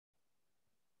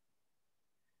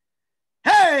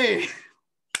Hey,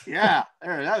 yeah,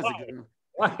 there, that was a good one.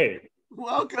 Why?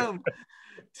 Welcome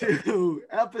to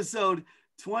episode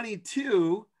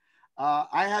 22.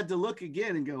 I had to look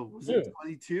again and go, was it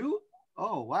 22?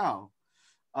 Oh, wow.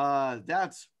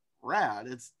 That's rad.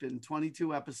 It's been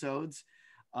 22 episodes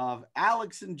of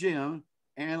Alex and Jim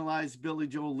analyze Billy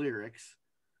Joel lyrics.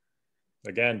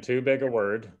 Again, too big a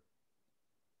word.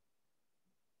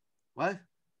 What?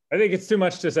 I think it's too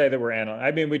much to say that we're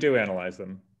I mean, we do analyze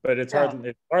them, but it's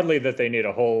hardly that they need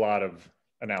a whole lot of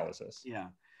analysis. Yeah.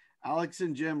 Alex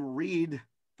and Jim read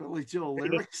Billy Joel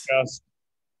lyrics.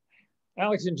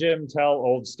 Alex and Jim tell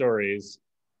old stories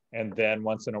and then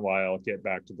once in a while get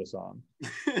back to the song.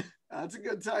 That's a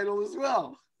good title as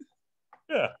well.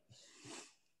 Yeah.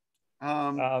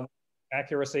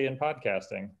 Accuracy in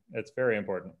podcasting. It's very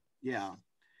important. Yeah.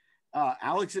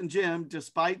 Alex and Jim,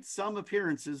 despite some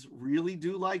appearances, really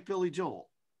do like Billy Joel.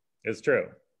 It's true.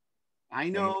 I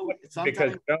know.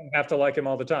 Because you don't have to like him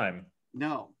all the time.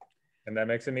 No. And that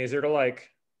makes him easier to like.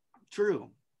 True.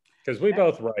 Because we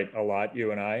both write a lot,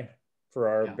 you and I, for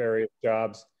our various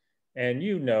jobs. And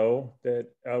you know that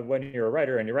when you're a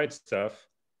writer and you write stuff,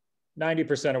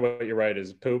 90% of what you write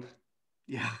is poop.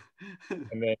 Yeah.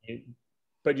 And then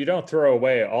but you don't throw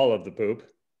away all of the poop.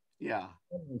 Yeah.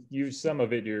 Use some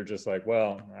of it. You're just like,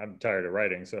 well, I'm tired of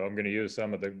writing, so I'm going to use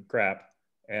some of the crap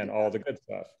and all the good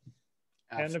stuff.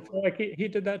 Absolutely. And I feel like he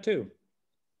did that too.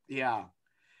 Yeah.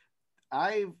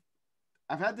 I've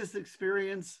had this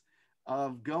experience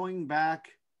of going back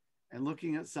and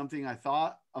looking at something I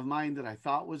thought of mine that I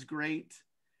thought was great.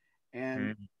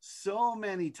 And so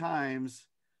many times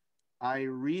I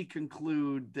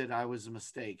reconclude that I was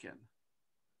mistaken.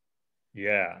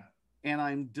 Yeah. And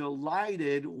I'm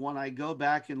delighted when I go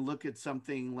back and look at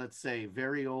something, let's say,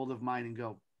 very old of mine and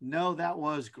go, no, that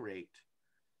was great.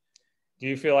 Do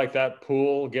you feel like that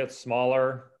pool gets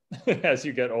smaller as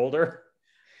you get older?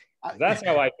 That's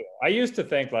how I feel. I used to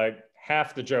think like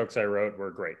half the jokes I wrote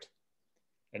were great.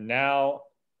 And now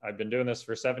I've been doing this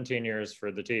for 17 years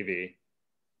for the TV.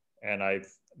 And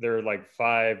there are like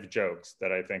 5 jokes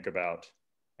that I think about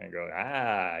and go,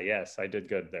 yes, I did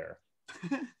good there.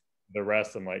 The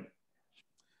rest, I'm like,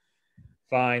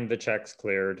 fine, the check's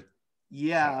cleared.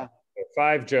 Yeah.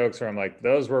 5 jokes where I'm like,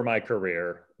 those were my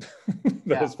career.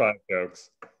 Those 5 jokes.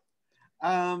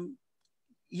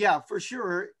 Yeah, for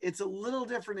sure. It's a little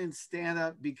different in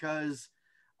stand-up because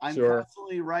I'm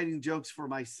constantly writing jokes for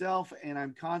myself and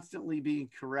I'm constantly being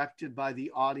corrected by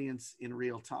the audience in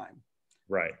real time.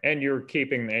 Right. And you're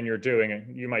doing it.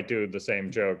 You might do the same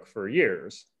joke for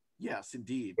years. Yes,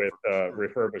 indeed. With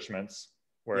refurbishments.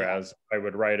 Whereas I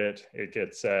would write it, it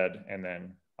gets said, and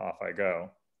then off I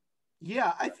go.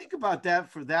 Yeah, I think about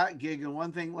that for that gig. And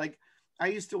one thing, like I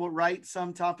used to write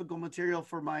some topical material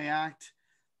for my act,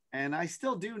 and I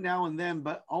still do now and then,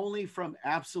 but only from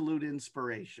absolute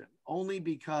inspiration, only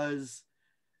because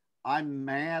I'm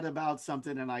mad about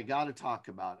something and I got to talk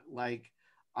about it. Like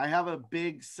I have a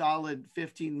big, solid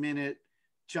 15-minute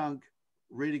chunk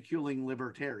ridiculing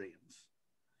libertarians.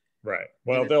 Right.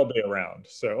 Well, they'll be around,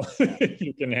 so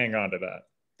you can hang on to that.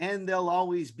 And they'll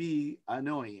always be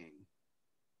annoying.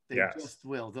 They just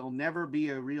will. They'll never be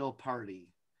a real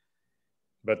party.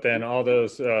 But then all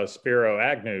those Spiro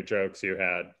Agnew jokes you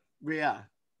had. Yeah.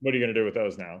 What are you going to do with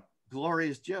those now?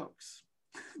 Glorious jokes,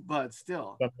 but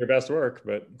still. Some of your best work,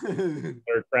 but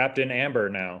they're trapped in amber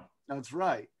now. That's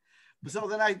right.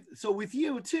 So with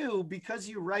you too, because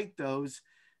you write those,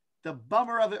 the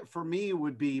bummer of it for me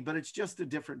would be, but it's just a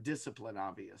different discipline,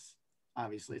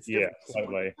 obviously. It's different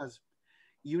slightly. Because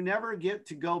you never get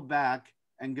to go back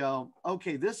and go,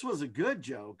 okay, this was a good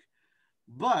joke,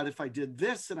 but if I did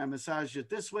this and I massaged it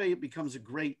this way, it becomes a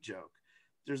great joke.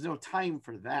 There's no time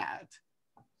for that.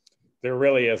 There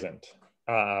really isn't.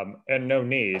 And no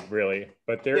need, really.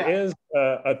 But there is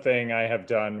a thing I have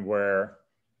done where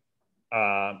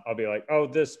I'll be like, oh,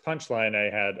 this punchline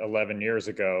I had 11 years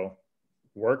ago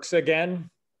works again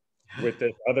with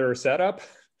this other setup.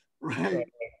 Right.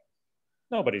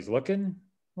 Nobody's looking.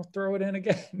 We'll throw it in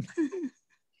again.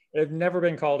 I've never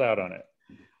been called out on it.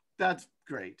 That's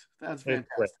great. That's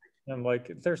fantastic. I'm like,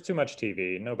 there's too much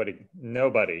TV.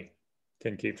 Nobody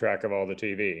can keep track of all the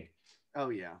TV. Oh,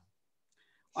 yeah.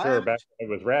 Sure, back when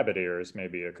it was rabbit ears,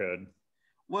 maybe you could.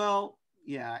 Well,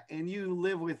 yeah, and you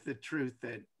live with the truth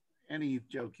that any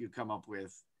joke you come up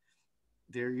with,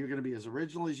 you're going to be as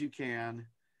original as you can,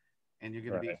 and you're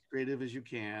going to be as creative as you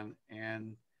can,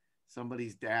 and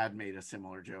somebody's dad made a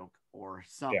similar joke or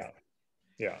something.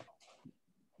 Yeah.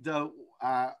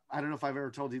 I don't know if I've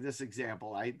ever told you this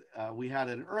example. We had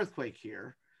an earthquake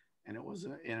here, and it was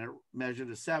it measured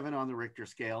a 7 on the Richter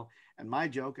scale. And my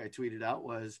joke I tweeted out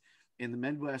was, In the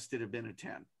Midwest, it'd have been a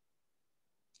 10.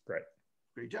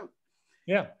 Great joke.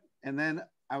 Yeah. And then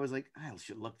I was like, I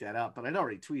should look that up, but I'd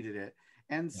already tweeted it.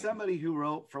 And somebody who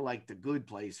wrote for like The Good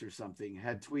Place or something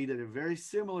had tweeted a very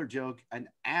similar joke an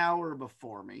hour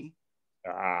before me.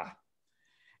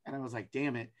 And I was like,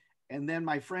 damn it. And then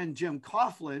my friend Jim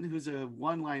Coughlin, who's a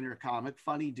one-liner comic,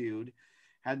 funny dude,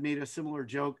 had made a similar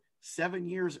joke 7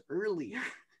 years earlier.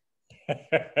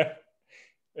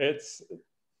 It's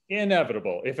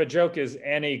inevitable. If a joke is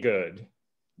any good,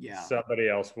 yeah, somebody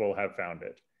else will have found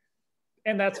it.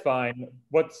 And that's fine.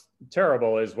 What's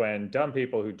terrible is when dumb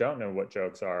people who don't know what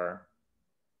jokes are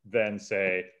then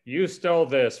say, you stole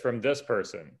this from this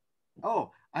person.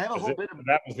 Oh, I have a whole bit of...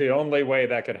 That was the only way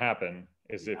that could happen,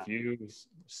 is if you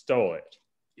stole it.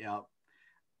 Yeah.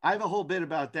 I have a whole bit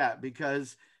about that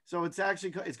because, so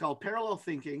it's called parallel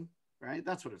thinking, right?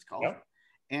 That's what it's called. Yep.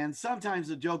 And sometimes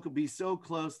a joke will be so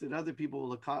close that other people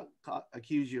will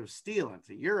accuse you of stealing.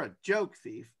 So you're a joke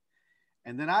thief.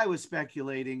 And then I was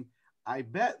speculating, I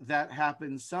bet that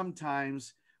happens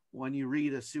sometimes when you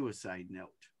read a suicide note.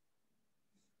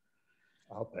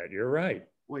 I'll bet you're right.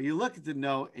 Well, you look at the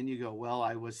note and you go, well,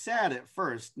 I was sad at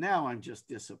first. Now I'm just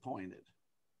disappointed.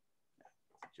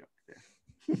 Joke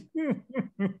there.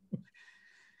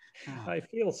 I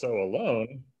feel so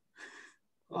alone.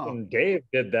 And Dave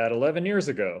did that 11 years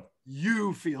ago.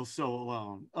 You feel so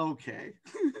alone. Okay.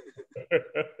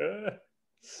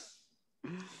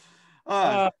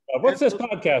 What's this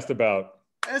podcast about?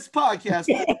 This podcast.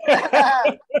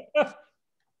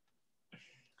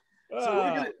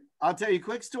 I'll tell you a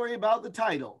quick story about the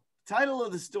title. Title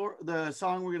of the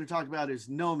song we're going to talk about is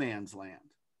No Man's Land.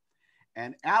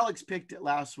 And Alex picked it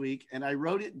last week, and I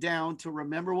wrote it down to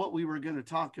remember what we were going to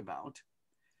talk about.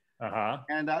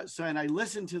 And I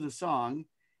listened to the song,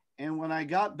 and when I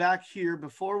got back here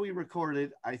before we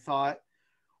recorded, I thought,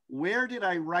 where did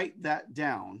I write that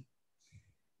down?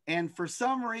 And for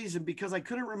some reason, because I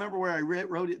couldn't remember where I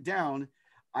wrote it down,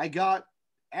 I got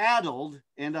addled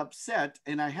and upset,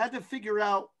 and I had to figure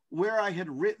out where I had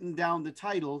written down the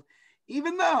title,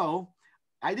 even though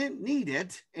I didn't need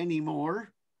it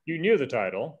anymore. You knew the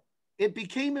title. It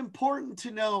became important to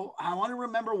know, I want to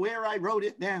remember where I wrote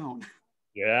it down.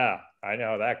 Yeah, I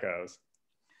know how that goes.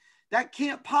 That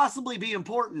can't possibly be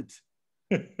important.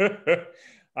 I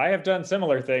have done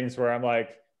similar things where I'm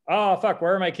like, oh, fuck,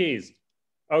 where are my keys?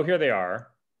 Oh, here they are.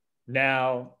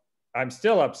 Now, I'm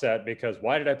still upset because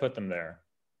why did I put them there?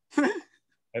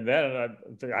 And then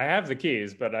I have the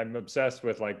keys, but I'm obsessed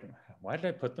with like, why did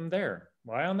I put them there?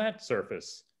 Why on that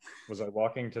surface? Was I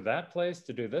walking to that place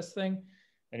to do this thing?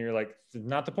 And you're like,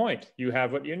 not the point. You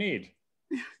have what you need.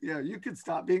 Yeah, you can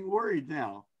stop being worried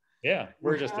now. Yeah,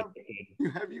 we're just addicted. You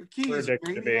have your keys. We're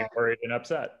addicted to being worried and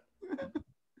upset.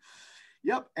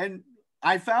 Yep, and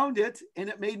I found it, and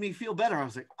it made me feel better. I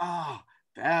was like,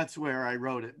 that's where I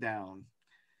wrote it down.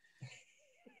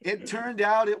 It turned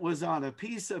out it was on a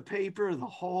piece of paper the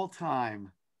whole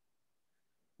time.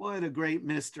 What a great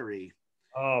mystery.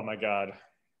 Oh my God.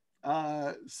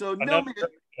 So another great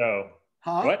show.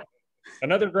 Huh? What?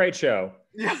 Another great show.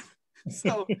 Yeah.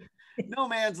 So No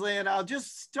Man's Land. I'll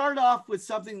just start off with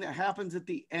something that happens at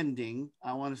the ending.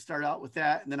 I want to start out with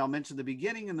that, and then I'll mention the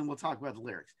beginning, and then we'll talk about the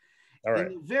lyrics. All right.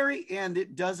 In the very end,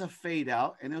 it does a fade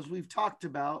out. And as we've talked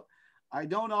about, I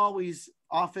don't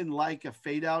often like a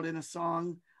fade out in a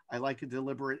song. I like a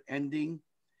deliberate ending.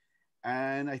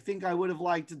 And I think I would have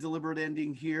liked a deliberate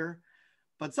ending here.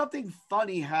 But something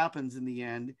funny happens in the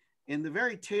end. In the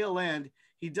very tail end,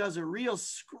 he does a real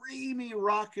screamy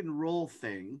rock and roll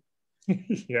thing.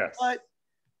 Yes. But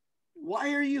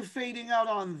why are you fading out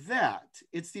on that?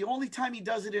 It's the only time he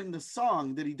does it in the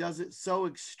song that he does it so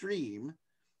extreme.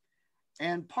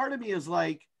 And part of me is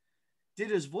like, did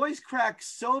his voice crack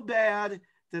so bad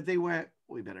that they went,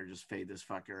 we better just fade this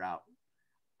fucker out?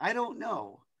 I don't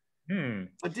know.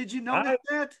 But did you notice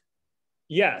that?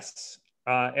 Yes.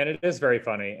 And it is very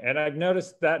funny. And I've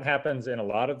noticed that happens in a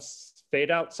lot of fade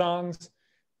out songs.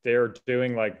 They're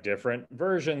doing like different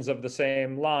versions of the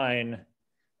same line,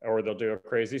 or they'll do a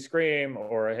crazy scream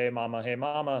or a hey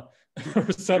mama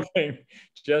or something,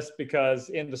 just because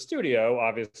in the studio,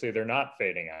 obviously they're not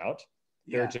fading out.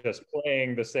 They're just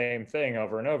playing the same thing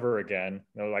over and over again.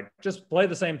 They're like, just play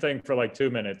the same thing for like 2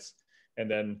 minutes and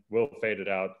then we'll fade it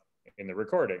out in the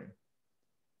recording.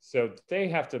 So they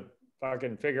have to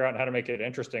fucking figure out how to make it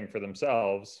interesting for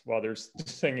themselves while they're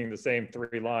singing the same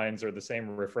 3 lines or the same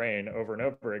refrain over and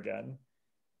over again.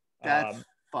 That's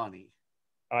funny.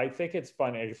 I think it's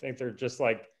funny. I think they're just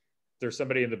like, there's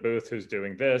somebody in the booth who's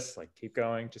doing this, like, keep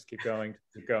going, just keep going,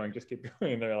 keep going, just keep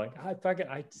going. And they're like, I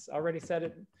already said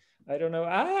it. I don't know.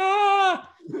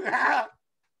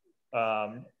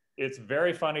 It's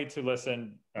very funny to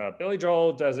listen. Billy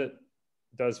Joel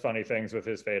does funny things with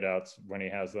his fade outs when he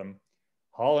has them.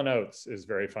 Hall & Oates is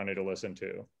very funny to listen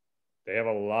to. They have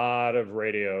a lot of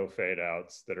radio fade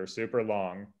outs that are super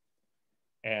long.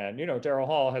 And, you know, Daryl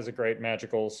Hall has a great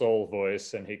magical soul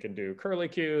voice, and he can do curly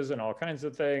cues and all kinds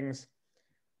of things.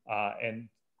 And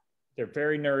they're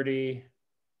very nerdy.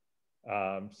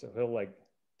 So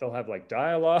they'll have like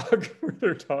dialogue where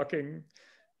they're talking.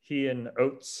 He and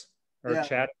Oates are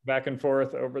chatting back and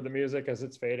forth over the music as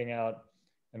it's fading out.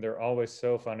 And they're always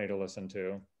so funny to listen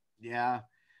to. Yeah.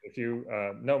 If you,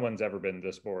 no one's ever been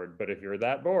this bored, but if you're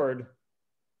that bored,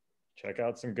 check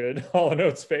out some good Hall &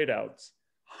 Oates fade outs.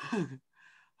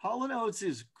 Hall & Oates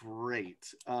is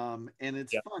great. And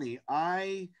it's funny.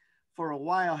 I, for a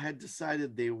while, had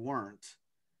decided they weren't.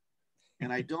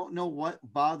 And I don't know what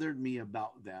bothered me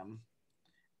about them.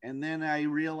 And then I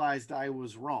realized I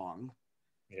was wrong.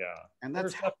 Yeah. And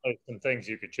there's definitely some things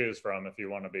you could choose from if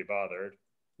you want to be bothered.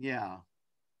 Yeah.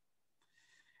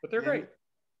 But they're great.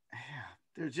 Yeah.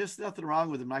 There's just nothing wrong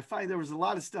with them. I find there was a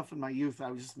lot of stuff in my youth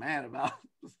I was just mad about.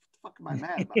 What the fuck am I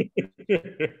mad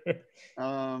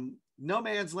about? No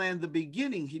Man's Land, the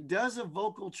beginning, he does a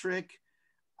vocal trick.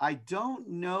 I don't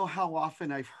know how often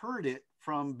I've heard it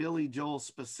from Billy Joel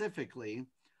specifically.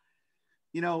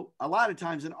 You know, a lot of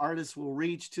times an artist will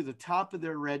reach to the top of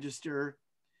their register.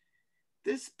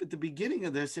 At the beginning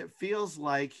of this, it feels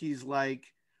like he's like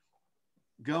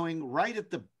going right at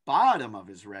the bottom of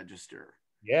his register.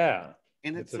 Yeah.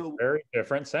 And it's a very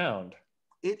different sound.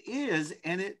 It is,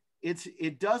 and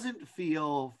it doesn't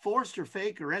feel forced or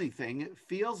fake or anything. It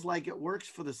feels like it works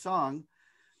for the song.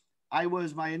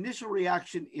 My initial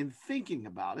reaction in thinking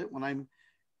about it when I'm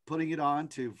putting it on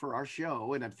for our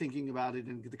show, and I'm thinking about it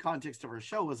in the context of our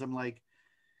show, was I'm like,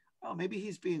 oh, maybe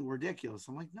he's being ridiculous.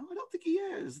 I'm like, no, I don't think he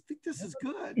is. I think this is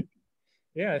good.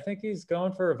 Yeah, I think he's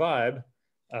going for a vibe.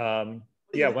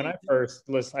 Yeah, when I first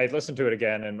I listened to it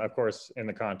again, and of course, in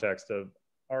the context of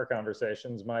our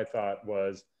conversations, my thought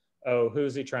was, oh,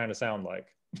 who's he trying to sound like?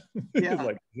 Yeah.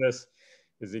 Like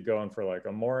is he going for like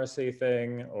a Morrissey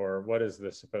thing, or what is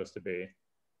this supposed to be?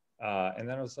 And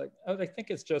then I was like, oh, I think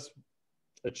it's just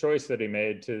a choice that he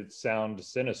made to sound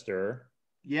sinister.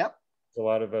 Yep. There's a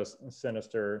lot of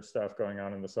sinister stuff going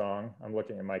on in the song. I'm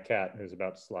looking at my cat who's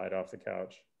about to slide off the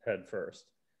couch head first.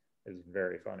 It's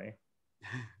very funny.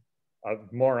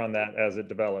 More on that as it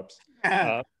develops.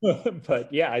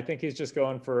 But yeah, I think he's just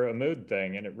going for a mood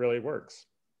thing, and it really works.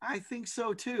 I think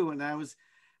so too. And I was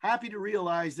happy to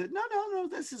realize that no,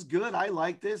 this is good. I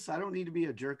like this. I don't need to be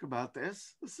a jerk about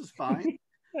this. This is fine.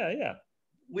 Yeah.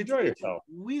 Enjoy yourself.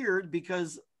 It's weird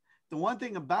because the one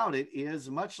thing about it is,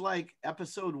 much like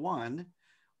episode 1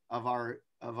 of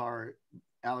our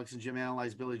Alex and Jim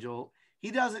Analyze Billy Joel, he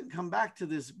doesn't come back to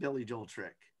this Billy Joel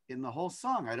trick in the whole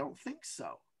song. I don't think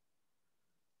so.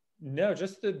 No,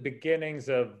 just the beginnings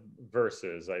of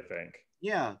verses, I think.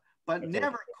 Yeah, but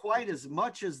never quite as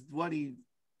much as what he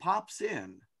pops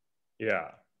in. Yeah,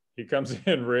 he comes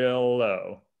in real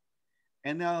low.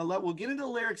 And we'll get into the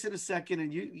lyrics in a second,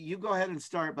 and you go ahead and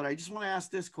start. But I just want to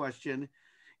ask this question.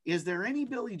 Is there any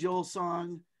Billy Joel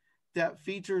song that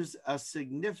features a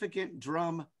significant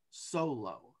drum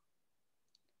solo?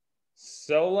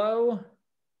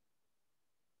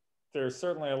 There's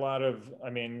certainly a lot of,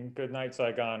 Good Night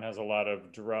Saigon has a lot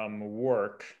of drum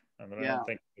work. I don't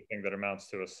think anything that amounts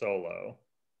to a solo.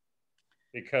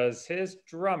 Because his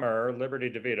drummer, Liberty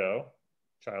DeVito,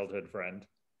 childhood friend,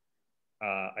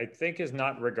 I think is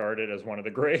not regarded as one of the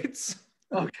greats.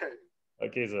 Okay.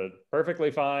 Like, he's a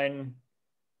perfectly fine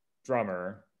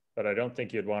drummer, but I don't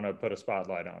think you'd want to put a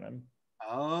spotlight on him.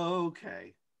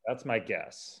 Okay. That's my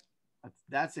guess.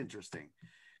 That's interesting.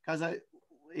 Because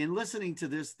in listening to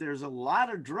this, there's a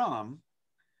lot of drum.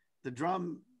 The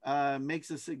drum makes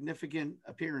a significant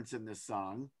appearance in this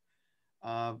song.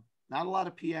 Not a lot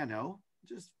of piano,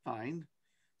 just fine.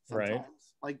 Sometimes, right.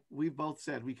 Like we both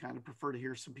said, we kind of prefer to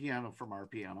hear some piano from our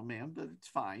piano man, but it's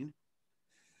fine.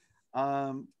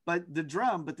 But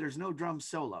there's no drum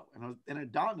solo. And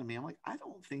it dawned on me, I'm like, I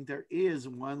don't think there is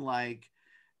one like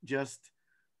just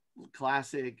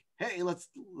classic, hey, let's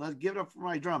give it up for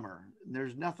my drummer.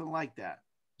 There's nothing like that.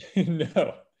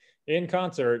 No, in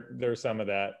concert there's some of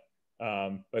that,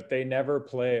 but they never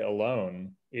play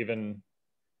alone. Even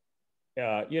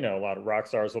a lot of rock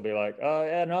stars will be like,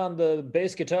 and on the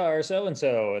bass guitar so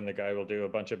and the guy will do a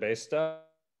bunch of bass stuff.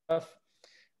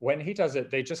 When he does it,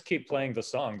 they just keep playing the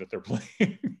song that they're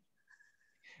playing.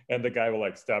 And the guy will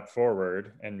like step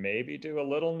forward and maybe do a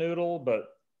little noodle, but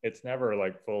it's never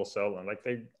like full solo. Like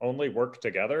they only work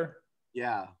together.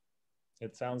 Yeah,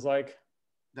 it sounds like.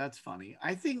 That's funny.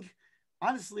 I think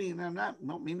honestly, and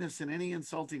don't mean this in any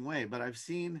insulting way, but I've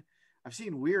seen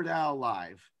Weird Al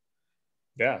live,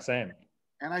 Yeah, same.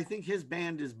 and I think his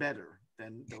band is better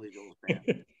than Billy Joel's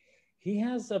band. He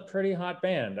has a pretty hot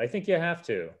band. I think you have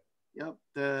to. Yep,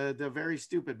 the Very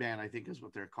Stupid Band, I think, is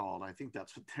what they're called. I think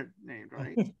that's what they're named,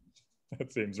 right?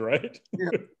 That seems right. Yeah.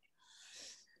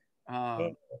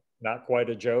 Um, Not quite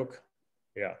a joke.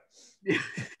 Yeah. yeah.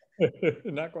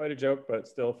 Not quite a joke, but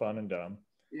still fun and dumb.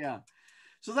 Yeah.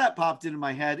 So that popped into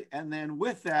my head. And then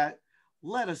with that,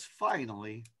 let us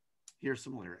finally hear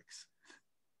some lyrics.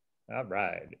 All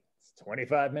right. It's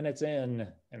 25 minutes in,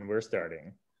 and we're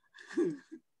starting.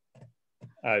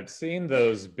 I've seen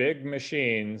those big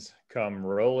machines come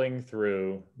rolling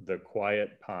through the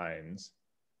quiet pines.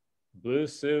 Blue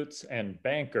suits and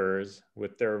bankers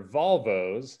with their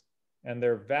Volvos and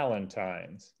their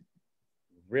Valentines.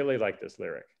 Really like this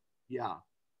lyric. Yeah.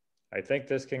 I think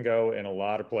this can go in a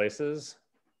lot of places.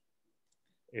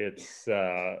 It's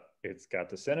got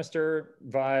the sinister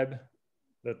vibe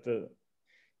that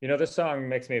this song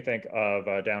makes me think of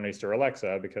Downeaster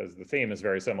Alexa because the theme is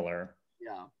very similar.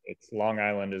 Yeah. It's Long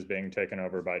Island is being taken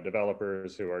over by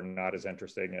developers who are not as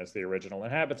interesting as the original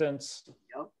inhabitants.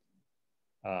 Yep.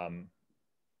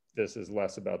 This is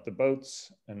less about the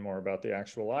boats and more about the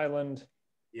actual island.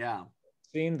 Yeah.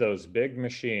 Seen those big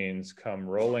machines come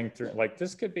rolling through. Like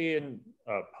this could be in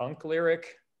a punk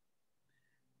lyric.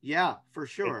 Yeah, for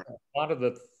sure. A lot of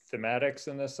the thematics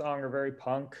in this song are very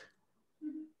punk.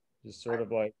 Just sort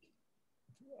of like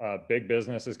big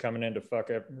business is coming in to fuck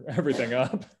everything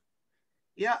up.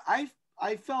 Yeah,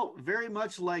 I felt very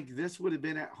much like this would have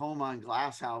been at home on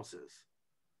Glass Houses.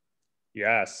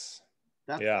 Yes.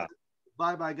 That's the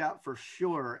vibe I got for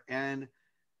sure. And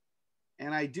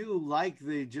I do like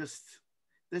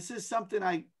this is something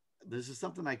I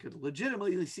could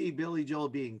legitimately see Billy Joel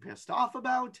being pissed off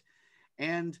about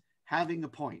and having a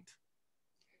point.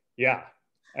 Yeah.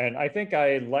 And I think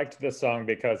I liked this song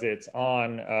because it's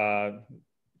on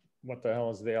what the hell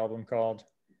is the album called?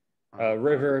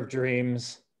 River of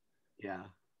Dreams. Yeah.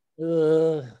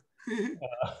 So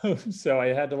I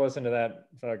had to listen to that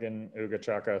fucking Ooga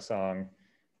Chaka song.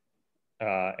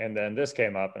 And then this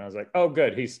came up and I was like, oh,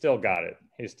 good. He's still got it.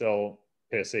 He's still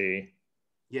pissy.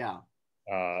 Yeah.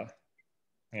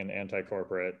 And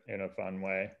anti-corporate in a fun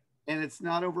way. And it's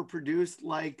not overproduced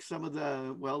like some of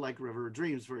like River of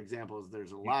Dreams, for example,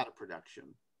 there's a lot of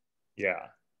production. Yeah.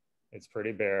 It's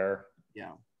pretty bare.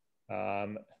 Yeah.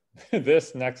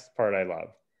 This next part I love.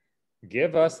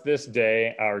 Give us this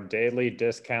day our daily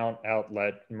discount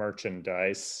outlet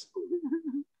merchandise.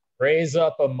 Raise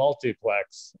up a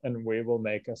multiplex and we will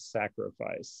make a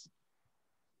sacrifice.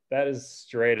 That is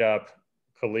straight up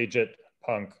collegiate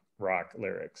punk rock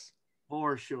lyrics.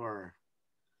 For sure.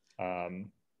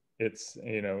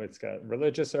 It's got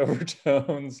religious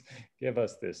overtones. Give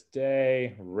us this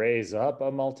day, raise up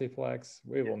a multiplex.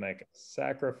 We will make a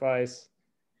sacrifice.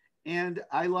 And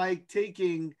I like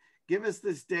taking, give us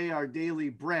this day our daily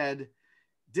bread,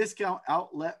 discount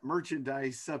outlet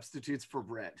merchandise substitutes for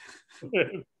bread.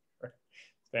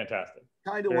 Fantastic.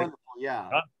 Kind of wonderful, yeah.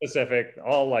 Not specific,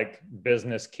 all like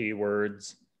business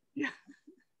keywords. Yeah.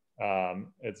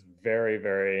 It's very,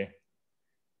 very,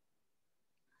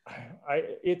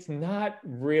 it's not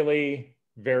really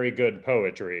very good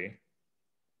poetry,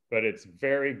 but it's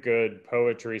very good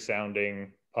poetry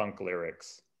sounding punk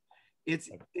lyrics. It's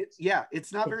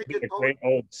not very good. A great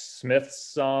old Smiths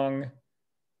song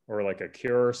or like a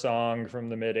Cure song from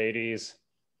the mid 80s.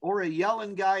 Or a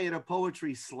yelling guy at a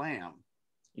poetry slam.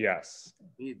 Yes.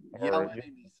 He's yelling and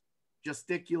he's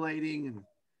gesticulating and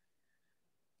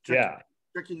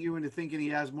tricking you into thinking he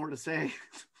has more to say.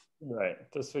 Right.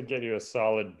 This would get you a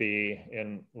solid B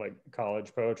in like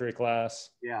college poetry class.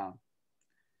 Yeah.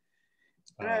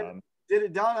 Did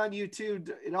it dawn on you too?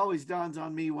 It always dawns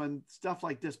on me when stuff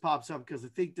like this pops up because I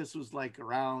think this was like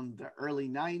around the early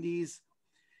 90s.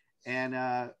 And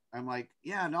I'm like,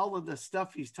 yeah, and all of the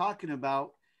stuff he's talking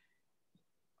about,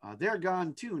 they're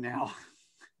gone too now.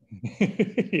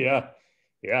 Yeah.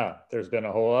 There's been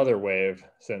a whole other wave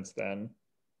since then.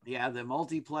 Yeah, the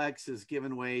multiplex is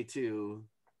given way to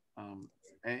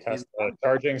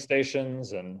charging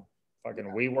stations and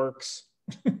fucking WeWorks.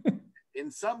 In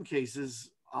some cases,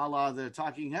 a la the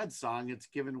Talking Heads song, it's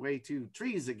given way to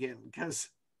trees again because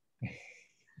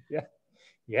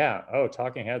yeah. Oh,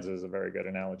 Talking Heads is a very good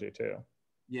analogy too.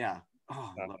 Yeah.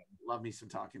 Oh, love me some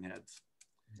Talking Heads.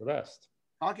 The best.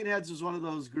 Talking Heads was one of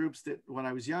those groups that when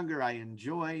I was younger I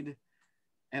enjoyed,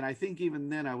 and I think even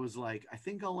then I was like, I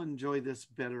think I'll enjoy this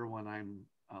better when I'm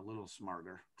a little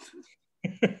smarter.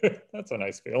 That's a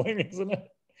nice feeling, isn't it?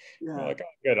 Yeah. You're like,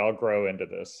 oh, good, I'll grow into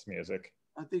this music.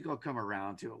 I think I'll come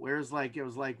around to it. Whereas like it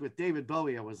was like with David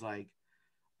Bowie, I was like,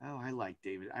 oh, I like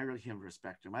David. I really him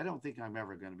respect him. I don't think I'm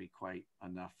ever going to be quite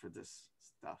enough for this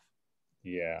stuff.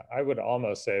 Yeah, I would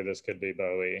almost say this could be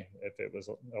Bowie if it was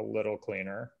a little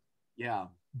cleaner. Yeah.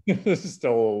 This is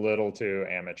still a little too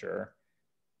amateur.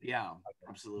 Yeah,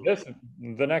 absolutely.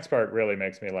 The next part really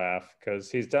makes me laugh because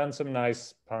he's done some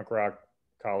nice punk rock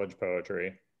college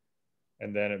poetry.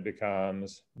 And then it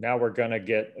becomes, now we're going to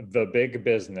get the big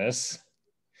business.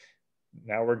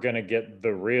 Now we're going to get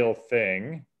the real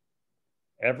thing.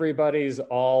 Everybody's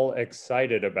all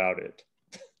excited about it.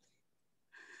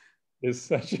 Is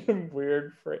such a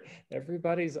weird phrase.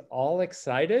 Everybody's all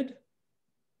excited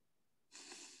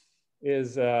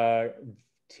is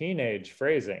teenage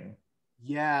phrasing.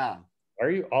 Yeah.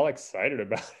 Are you all excited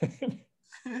about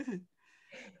it?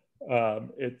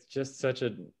 It's just such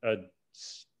a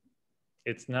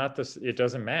it's not this, it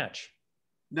doesn't match.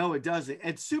 No, it doesn't.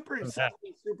 It's super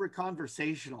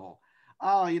conversational.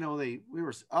 Oh, you know, we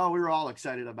were all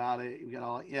excited about it. We got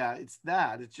all, yeah, it's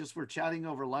that. It's just we're chatting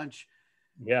over lunch.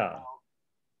 Yeah.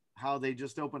 How they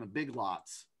just open a Big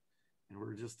Lots and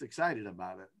we're just excited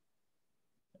about it.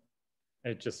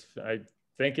 I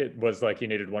think it was like he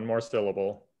needed one more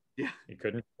syllable. Yeah. He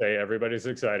couldn't say everybody's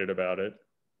excited about it.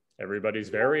 Everybody's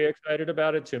very excited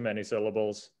about it. Too many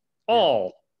syllables.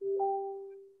 All.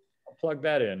 I'll plug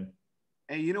that in.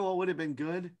 Hey, you know what would have been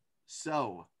good?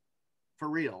 So, for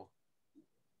real.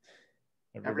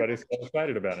 Everybody's so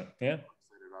excited about it. Yeah.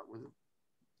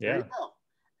 There you go.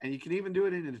 And you can even do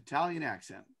it in an Italian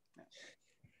accent.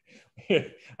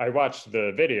 I watched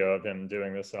the video of him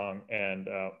doing this song, and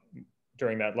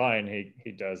during that line,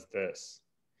 he does this.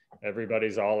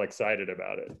 Everybody's all excited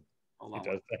about it. He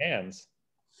does the hands.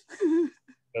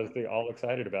 Does the all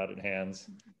excited about it hands.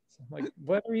 So I'm like,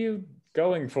 what are you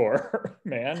going for,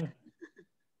 man?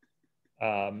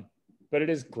 But it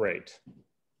is great.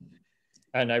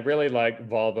 And I really like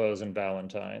Volvos and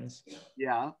Valentines.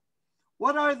 Yeah.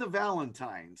 What are the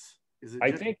Valentines?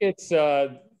 I think it's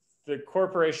the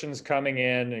corporations coming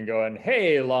in and going,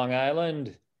 hey, Long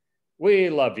Island, we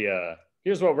love you.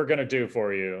 Here's what we're going to do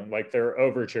for you. Like they're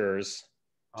overtures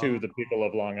to the people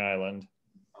of Long Island.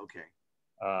 Okay.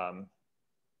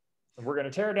 We're going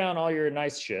to tear down all your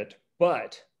nice shit,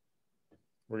 but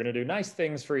we're going to do nice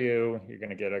things for you. You're going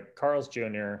to get a Carl's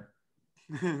Jr.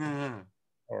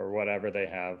 or whatever they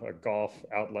have, a golf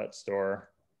outlet store.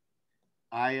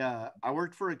 I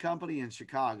worked for a company in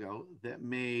Chicago that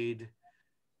made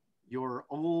your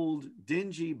old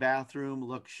dingy bathroom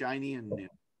look shiny and new.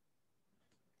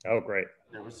 Oh, great.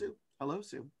 There was Sue. Hello,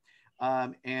 Sue.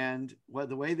 And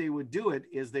the way they would do it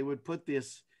is they would put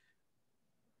this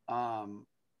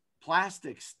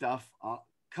plastic stuff,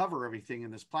 cover everything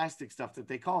in this plastic stuff that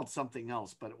they called something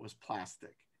else, but it was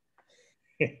plastic.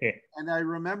 And I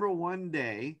remember one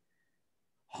day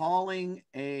hauling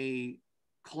a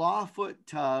clawfoot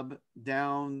tub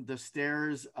down the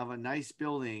stairs of a nice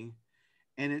building,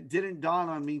 and it didn't dawn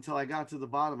on me until I got to the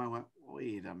bottom. I went,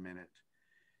 wait a minute.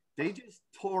 They just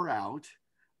tore out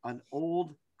an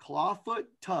old clawfoot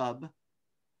tub,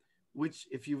 which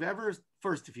if you've ever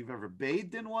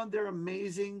bathed in one, they're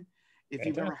amazing. If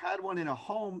you've ever had one in a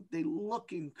home, they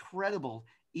look incredible.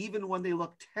 Even when they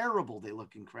look terrible, they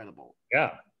look incredible.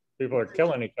 Yeah. People are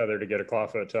killing each other to get a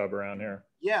clawfoot tub around here.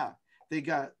 Yeah. They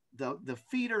got the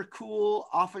feet are cool.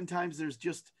 Oftentimes there's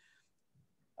just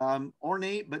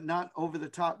ornate, but not over the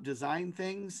top design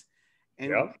things.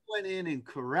 And we went in and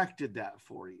corrected that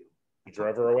for you. You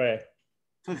drove her away.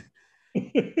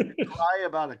 Cry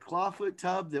about a clawfoot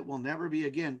tub that will never be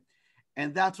again.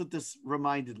 And that's what this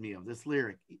reminded me of, this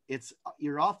lyric.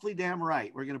 You're awfully damn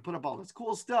right. We're going to put up all this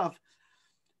cool stuff.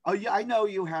 Oh, yeah, I know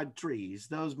you had trees.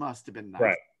 Those must have been nice.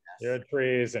 Right. You had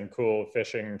trees and cool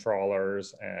fishing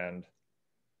trawlers and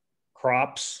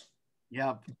crops.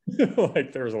 Yep.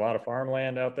 Like there was a lot of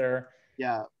farmland out there.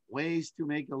 Yeah. Ways to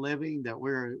make a living that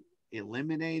we're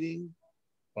eliminating.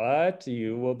 But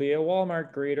you will be a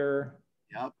Walmart greeter.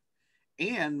 Yep.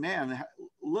 And man,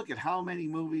 look at how many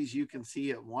movies you can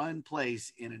see at one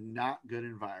place in a not good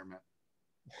environment.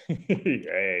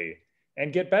 Hey,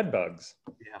 and get bed bugs.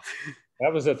 Yeah.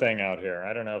 That was a thing out here.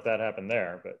 I don't know if that happened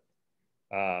there, but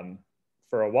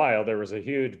for a while there was a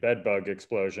huge bed bug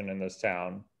explosion in this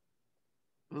town.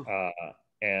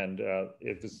 And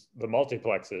it was the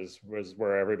multiplexes was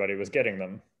where everybody was getting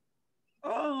them.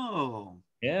 Oh.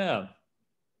 Yeah.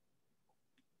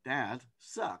 That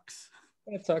sucks.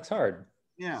 It sucks hard.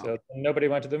 Yeah. So nobody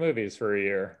went to the movies for a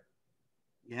year.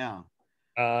 Yeah.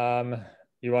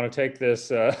 You want to take this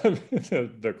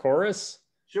the chorus?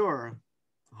 Sure.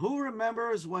 Who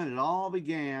remembers when it all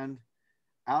began?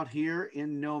 out here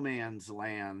in no man's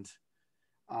land.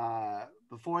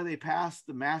 Before they passed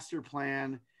the master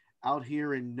plan, out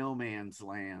here in no man's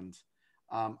land.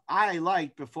 I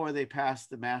like before they passed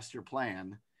the master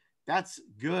plan. That's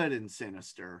good and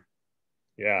sinister.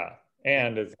 Yeah.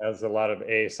 And it has a lot of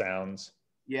A sounds.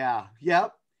 Yeah.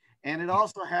 Yep. And it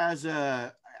also has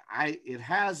it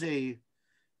has a,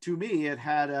 to me, it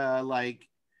had like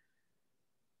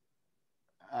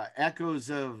echoes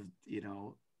of,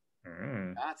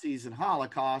 Nazis and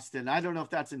Holocaust. And I don't know if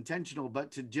that's intentional,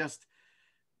 but to just,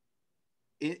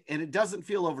 and it doesn't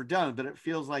feel overdone, but it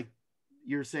feels like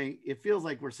it feels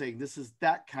like we're saying this is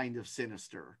that kind of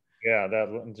sinister. Yeah,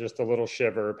 that just a little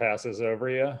shiver passes over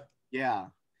you. Yeah.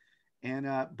 And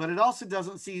but it also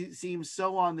doesn't seem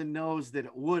so on the nose that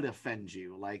it would offend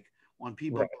you. Like when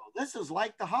people go, this is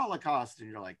like the Holocaust, and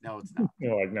you're like, no, it's not.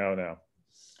 You're like, no.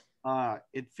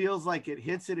 It feels like it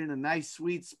hits it in a nice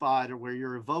sweet spot, or where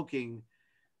you're evoking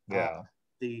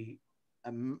the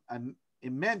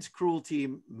immense cruelty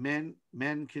men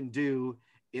can do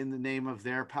in the name of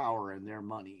their power and their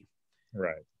money.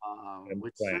 Right.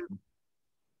 Which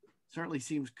certainly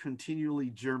seems continually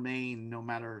germane, no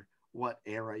matter what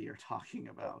era you're talking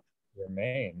about.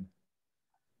 Germane.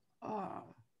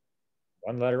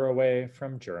 One letter away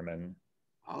from German.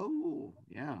 Oh,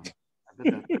 yeah. I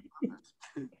bet that's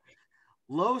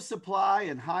low supply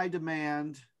and high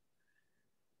demand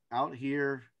out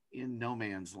here in no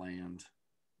man's land.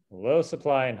 Low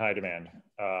supply and high demand.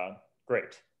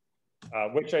 Great.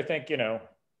 Which I think,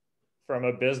 from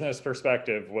a business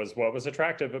perspective was what was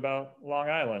attractive about Long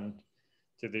Island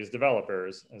to these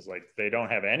developers, is like they don't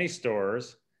have any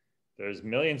stores. There's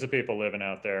millions of people living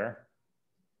out there.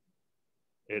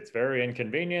 It's very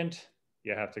inconvenient.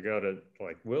 You have to go to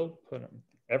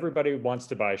everybody wants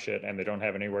to buy shit and they don't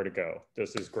have anywhere to go.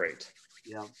 This is great.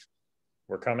 Yeah.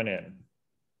 We're coming in.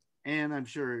 And I'm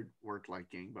sure it worked like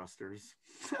gangbusters.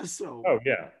 So. Oh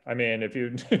yeah. I mean, if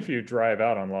you drive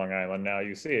out on Long Island now,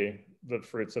 you see the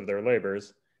fruits of their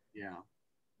labors. Yeah.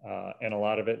 And a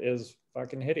lot of it is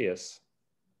fucking hideous.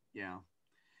 Yeah.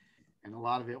 And a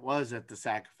lot of it was at the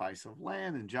sacrifice of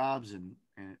land and jobs, and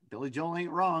Billy Joel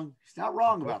ain't wrong. He's not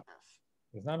wrong about this.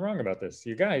 He's not wrong about this.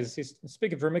 You guys, he's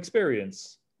speaking from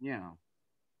experience. Yeah.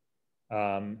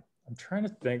 I'm trying to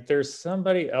think. There's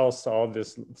somebody else saw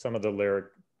some of the lyric.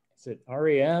 Is it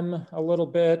REM a little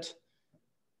bit?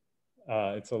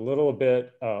 It's a little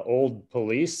bit Old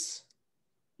Police.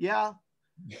 Yeah.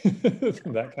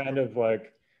 That kind of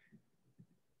like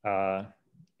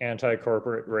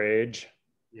anti-corporate rage.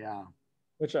 Yeah.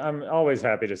 Which I'm always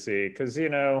happy to see, because,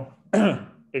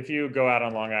 if you go out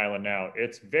on Long Island now,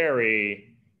 it's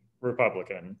very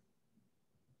Republican.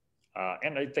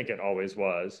 And I think it always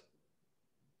was.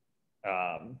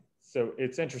 So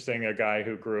it's interesting, a guy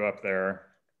who grew up there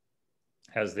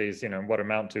has these, what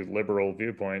amount to liberal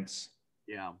viewpoints.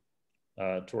 Yeah.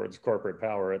 Towards corporate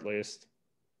power, at least.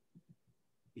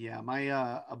 Yeah, my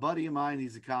a buddy of mine,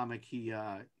 he's a comic. He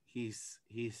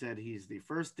said he's the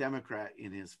first Democrat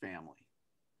in his family.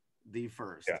 The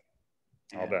first.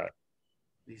 Yeah, I'll bet.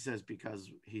 He said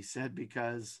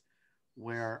because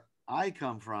where I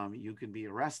come from, you can be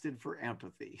arrested for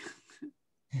empathy.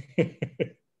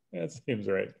 That seems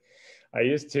right. We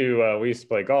used to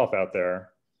play golf out there,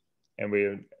 and we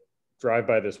would drive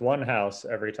by this one house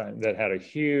every time that had a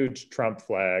huge Trump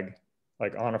flag,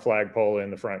 like on a flagpole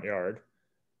in the front yard.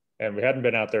 And we hadn't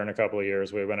been out there in a couple of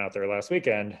years. We went out there last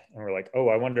weekend, and we're like, oh,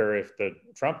 I wonder if the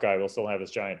Trump guy will still have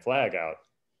his giant flag out.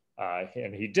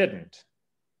 And he didn't.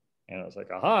 And I was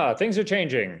like, aha, things are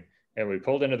changing. And we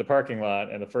pulled into the parking lot,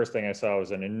 and the first thing I saw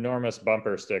was an enormous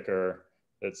bumper sticker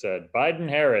that said,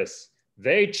 Biden-Harris,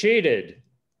 they cheated.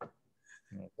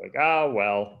 And I was like, oh,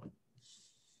 well,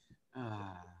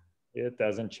 it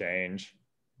doesn't change.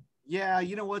 Yeah,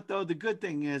 you know what, though? The good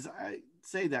thing is I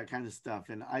say that kind of stuff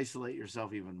and isolate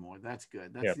yourself even more. That's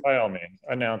good. By all means,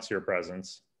 announce your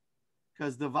presence.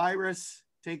 Because the virus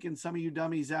taking some of you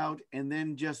dummies out, and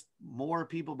then just more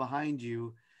people behind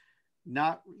you.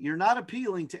 You're not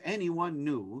appealing to anyone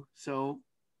new. So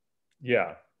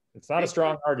yeah, it's not a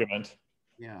strong argument.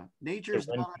 Yeah, nature's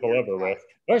not over with.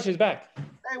 Oh, she's back.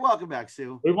 Hey, welcome back,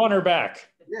 Sue. We want her back.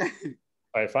 Yeah.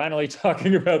 By finally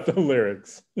talking about the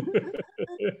lyrics.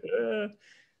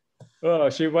 Oh,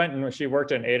 she went and she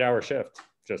worked an 8-hour shift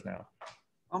just now.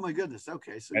 Oh my goodness.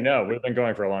 Okay. So I know, we've been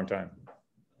going for a long time.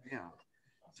 Yeah.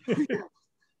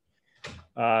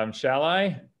 Shall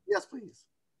I? Yes, please.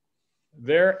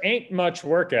 There ain't much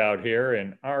work out here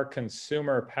in our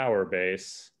consumer power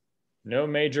base. No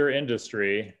major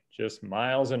industry, just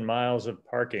miles and miles of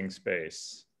parking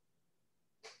space.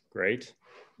 Great.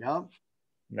 Yep.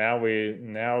 Now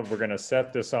we're going to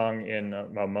set the song in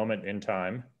a moment in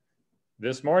time.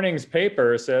 This morning's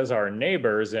paper says our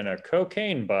neighbors in a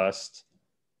cocaine bust.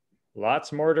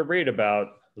 Lots more to read about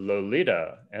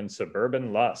Lolita and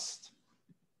suburban lust.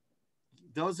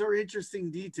 Those are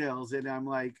interesting details, and I'm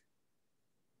like,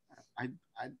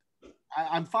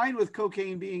 I'm fine with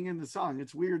cocaine being in the song.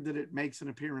 It's weird that it makes an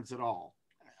appearance at all.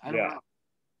 I don't know.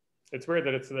 It's weird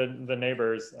that it's the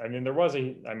neighbors. I mean,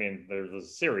 there's a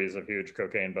series of huge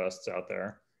cocaine busts out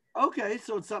there. Okay,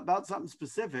 so it's about something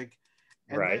specific.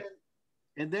 And right.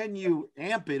 Then you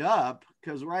amp it up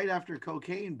because right after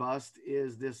cocaine bust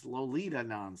is this Lolita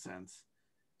nonsense.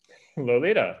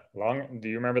 Lolita. Do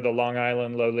you remember the Long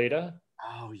Island Lolita?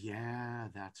 Oh, yeah,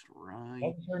 that's right.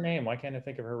 What was her name? Why can't I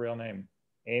think of her real name?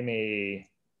 Amy.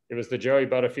 It was the Joey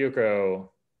Buttafuoco.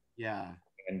 Yeah.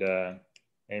 And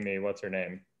Amy, what's her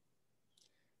name?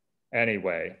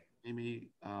 Anyway. Amy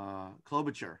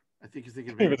Klobuchar. I think you're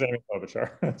thinking of it was Amy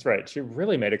Klobuchar. That's right. She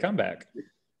really made a comeback.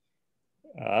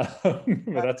 But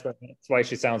that's why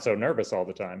she sounds so nervous all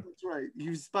the time. That's right.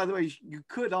 By the way, you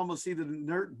could almost see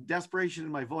the desperation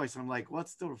in my voice. I'm like,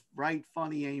 what's the right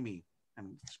funny Amy?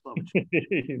 And Klobuchar.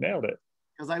 You nailed it.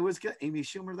 Because I was Amy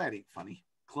Schumer. That ain't funny.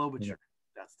 Klobuchar. Yeah.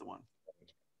 That's the one.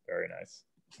 Very nice.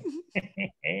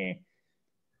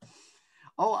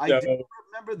 Oh, I do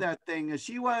remember that thing.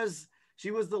 She was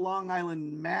the Long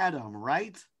Island Madam,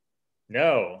 right?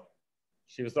 No,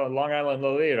 she was the Long Island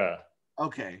Lolita.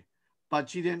 Okay, but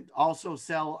she didn't also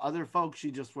sell other folks.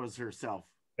 She just was herself.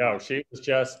 No, she was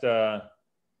just Joey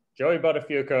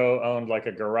Buttafuoco owned like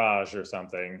a garage or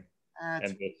something,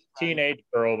 and the teenage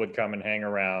girl would come and hang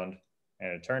around,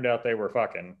 and it turned out they were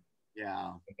fucking.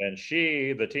 Yeah. And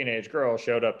then the teenage girl,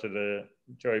 showed up to the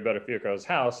Joey Buttafuoco's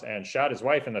house and shot his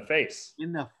wife in the face.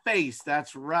 In the face,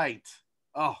 that's right.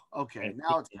 Oh, okay. And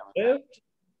now it's coming back.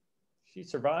 She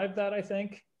survived that, I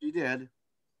think. She did.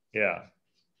 Yeah.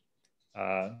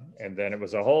 And then it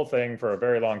was a whole thing for a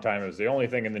very long time. It was the only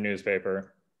thing in the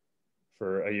newspaper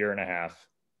for a year and a half.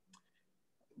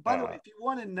 By the way, if you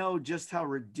want to know just how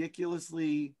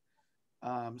ridiculously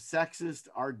sexist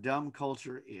our dumb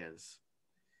culture is,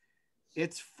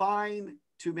 it's fine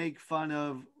to make fun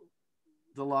of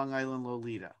the Long Island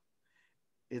Lolita.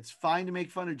 It's fine to make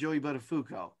fun of Joey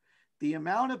Buttafuoco. The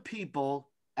amount of people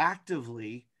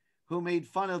actively who made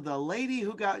fun of the lady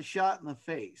who got shot in the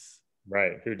face.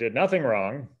 Right, who did nothing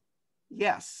wrong.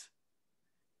 Yes.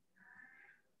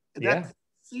 That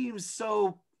seems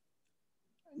so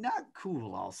not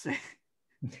cool, I'll say.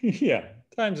 Yeah,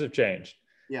 times have changed.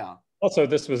 Yeah. Also,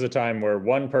 this was a time where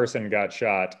one person got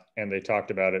shot and they talked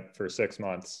about it for 6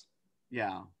 months.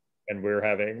 Yeah. And we're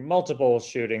having multiple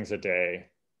shootings a day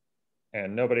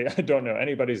and I don't know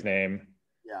anybody's name.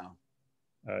 Yeah.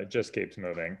 It just keeps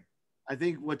moving. I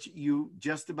think what you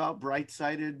just about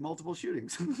bright-sided multiple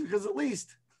shootings because at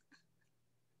least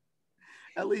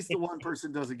the one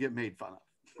person doesn't get made fun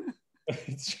of.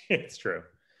 It's true.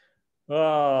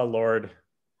 Oh, Lord.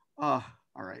 All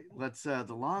right. Let's the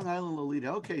Long Island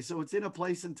Lolita. Okay, so it's in a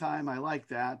place and time. I like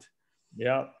that.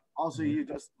 Yeah. Also, you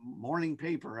just morning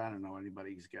paper. I don't know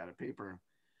anybody's got a paper.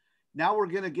 Now we're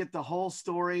gonna get the whole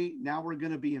story. Now we're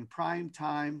gonna be in prime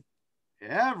time.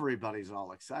 Everybody's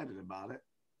all excited about it.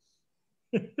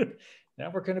 Now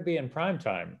we're gonna be in prime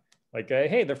time. Like,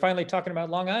 hey, they're finally talking about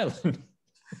Long Island.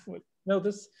 No,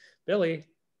 Billy,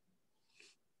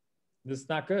 this is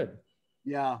not good.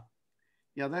 Yeah.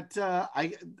 Yeah, that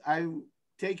I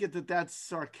take it that's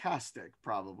sarcastic,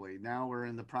 probably. Now we're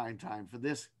in the prime time for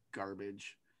this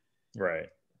garbage. Right.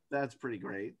 That's pretty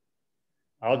great.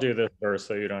 I'll do this verse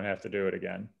so you don't have to do it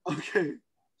again. Okay.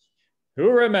 Who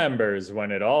remembers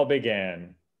when it all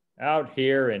began? Out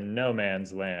here in no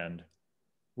man's land.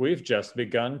 We've just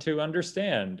begun to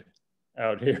understand.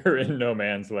 Out here in no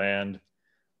man's land.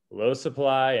 Low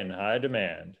supply and high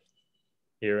demand.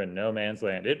 Here in no man's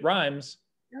land. It rhymes.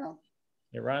 Yeah.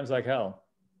 It rhymes like hell.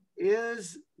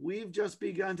 We've just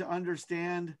begun to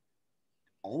understand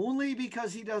only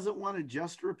because he doesn't want to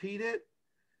just repeat it?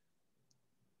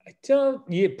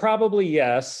 Probably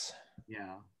yes.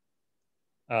 Yeah.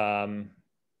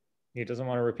 He doesn't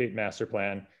want to repeat master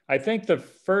plan. I think the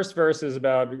first verse is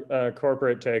about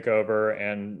corporate takeover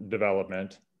and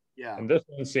development. Yeah. And this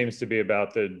one seems to be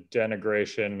about the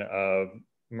denigration of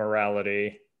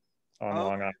morality on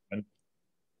Long Island.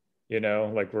 You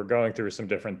know, like we're going through some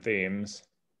different themes.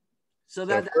 So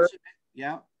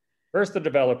yeah. First, the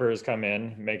developers come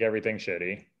in, make everything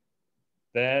shitty.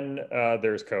 Then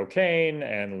there's cocaine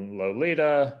and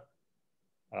Lolita.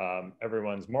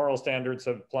 Everyone's moral standards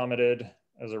have plummeted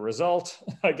as a result,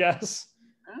 I guess.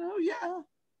 Oh yeah.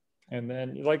 And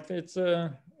then, like,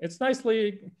 it's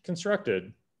nicely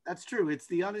constructed. That's true. It's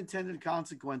the unintended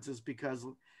consequences because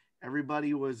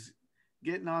everybody was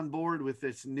getting on board with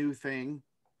this new thing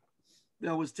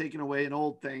that was taking away an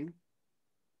old thing.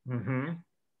 Mm-hmm.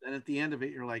 And at the end of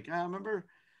it, you're like, remember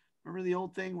the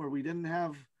old thing where we didn't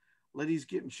have ladies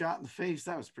getting shot in the face?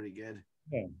 That was pretty good.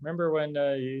 Yeah. Remember when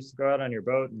you used to go out on your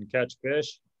boat and catch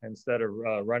fish instead of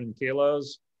running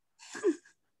kilos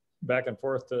back and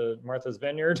forth to Martha's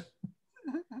Vineyard?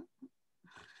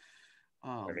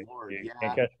 Oh, I mean, Lord. you Yeah.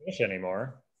 can't catch fish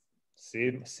anymore.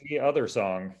 See other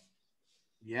song.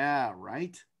 Yeah,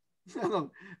 right.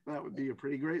 That would be a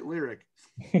pretty great lyric.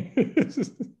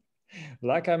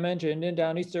 Like I mentioned in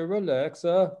Downeaster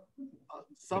Alexa.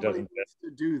 Somebody needs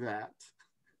to do that.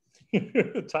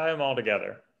 Tie them all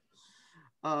together.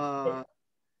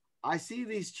 I see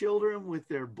these children with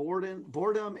their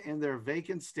boredom and their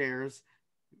vacant stares.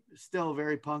 Still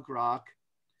very punk rock.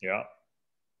 Yeah.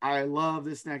 I love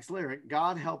this next lyric.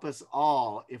 God help us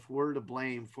all if we're to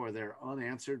blame for their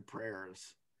unanswered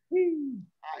prayers.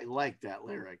 I like that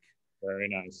lyric. Very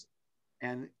nice.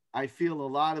 And I feel a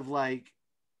lot of like,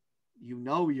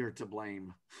 you're to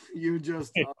blame. You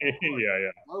just yeah.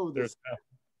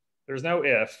 There's no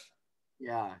if.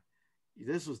 Yeah.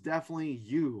 This was definitely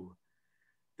you.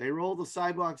 They roll the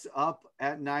sidewalks up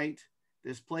at night.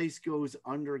 This place goes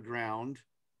underground.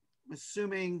 I'm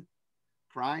assuming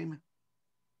crime.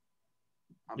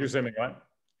 You're assuming what?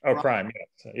 Oh, crime.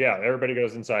 Yes. Yeah, everybody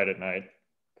goes inside at night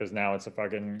because now it's a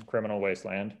fucking criminal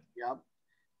wasteland. Yep.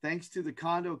 Thanks to the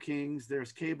Condo Kings,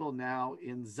 there's cable now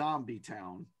in Zombie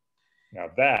Town. Now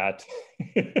that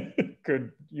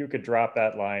you could drop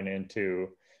that line into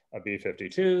a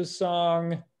B-52s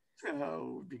song.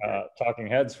 Oh, Talking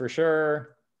Heads for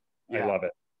sure. Yeah. I love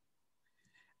it.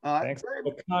 Thanks to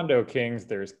the Condo Kings,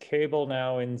 there's cable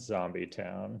now in Zombie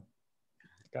Town.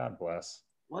 God bless.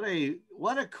 What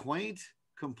a quaint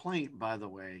complaint, by the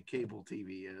way, cable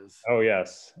TV is. Oh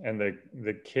yes, and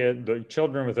the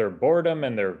children with their boredom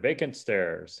and their vacant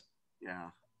stares. Yeah.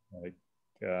 Like,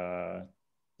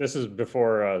 this is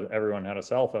before everyone had a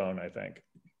cell phone, I think.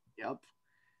 Yep.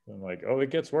 I'm like, oh,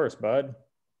 it gets worse, bud.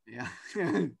 Yeah.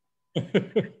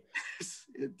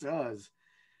 It does.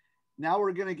 Now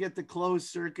we're gonna get the closed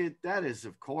circuit. That is,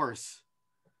 of course.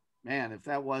 Man, if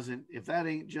that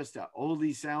ain't just a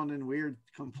oldie sounding weird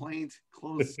complaint,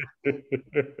 close.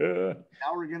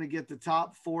 Now we're gonna get the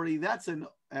top 40. That's an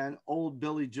old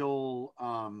Billy Joel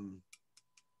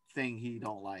thing he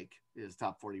don't like is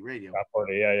top 40 radio. Top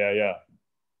 40, yeah.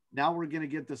 Now we're gonna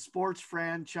get the sports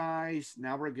franchise.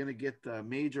 Now we're gonna get the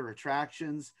major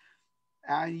attractions.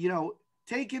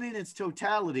 Taken in its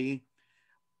totality,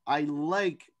 I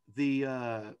like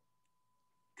the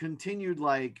continued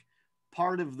like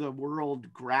part of the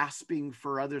world grasping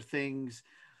for other things.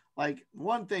 Like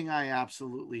one thing I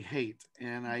absolutely hate,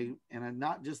 and I'm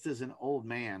not just as an old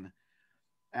man,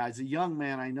 as a young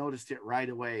man, I noticed it right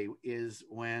away, is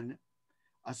when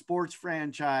a sports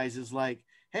franchise is like,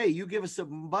 hey, you give us a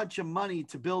bunch of money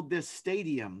to build this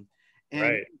stadium and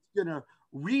it's gonna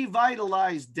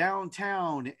revitalize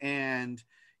downtown and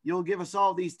you'll give us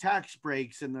all these tax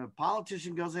breaks, and the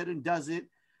politician goes ahead and does it.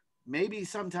 Maybe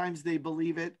sometimes they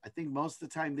believe it. I think most of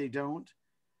the time they don't.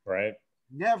 Right.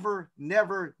 Never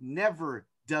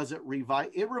does it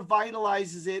It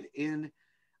revitalizes it in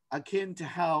akin to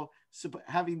how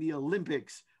having the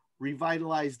Olympics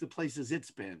revitalize the places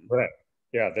it's been. Right.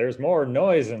 Yeah. There's more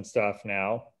noise and stuff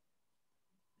now.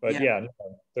 But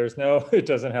it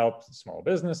doesn't help small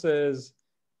businesses.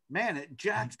 Man, it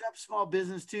jacks up small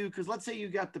business too. Because let's say you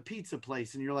got the pizza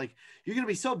place and you're like, you're going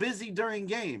to be so busy during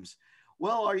games.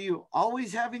 Well, are you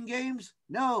always having games?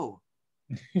 No.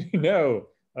 No.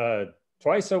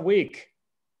 Twice a week.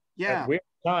 Yeah. At weird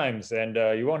times. And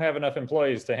you won't have enough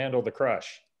employees to handle the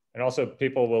crush. And also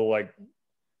people will like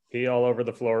pee all over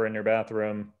the floor in your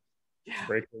bathroom,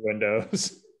 break the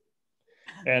windows.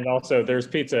 And also there's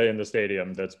pizza in the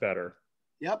stadium that's better.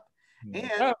 Yep.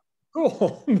 And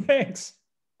cool. Thanks.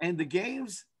 And the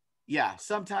games,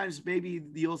 sometimes maybe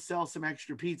you'll sell some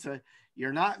extra pizza.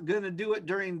 You're not going to do it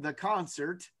during the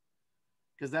concert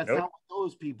because that's not what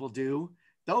those people do.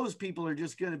 Those people are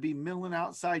just going to be milling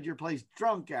outside your place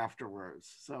drunk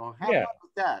afterwards. So how about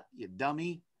that, you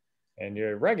dummy? And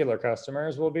your regular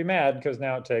customers will be mad because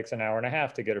now it takes an hour and a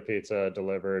half to get a pizza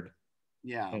delivered.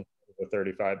 Yeah. In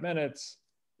 35 minutes.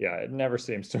 Yeah, it never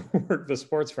seems to work. The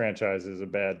sports franchise is a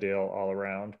bad deal all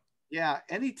around. Yeah,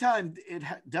 anytime it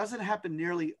doesn't happen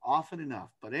nearly often enough,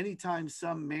 but anytime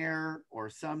some mayor or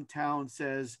some town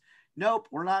says, nope,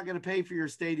 we're not going to pay for your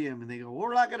stadium. And they go, well,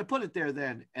 we're not going to put it there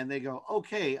then. And they go,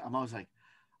 okay. I'm always like,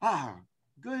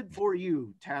 good for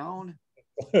you, town.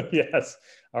 Yes,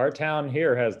 our town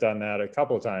here has done that a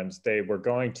couple of times. They were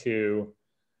going to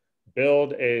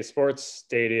build a sports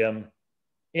stadium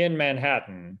in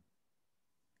Manhattan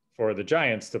for the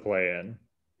Giants to play in.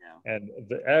 Yeah. And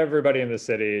everybody in the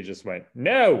city just went,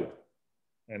 no.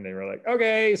 And they were like,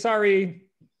 okay, sorry.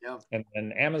 Yep. And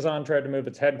then Amazon tried to move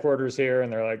its headquarters here,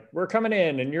 and they're like, we're coming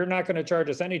in and you're not going to charge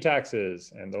us any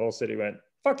taxes. And the whole city went,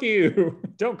 fuck you.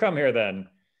 Don't come here then.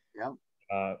 Yep.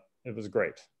 It was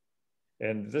great.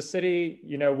 In this city,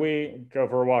 you know, we go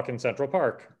for a walk in Central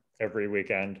Park every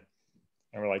weekend.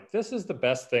 And we're like, this is the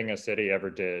best thing a city ever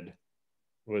did,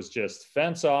 was just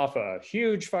fence off a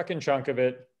huge fucking chunk of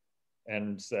it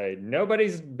and say,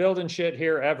 nobody's building shit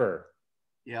here ever.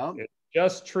 Yep. It's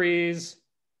just trees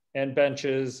and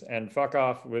benches, and fuck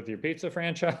off with your pizza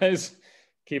franchise.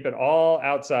 Keep it all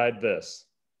outside this.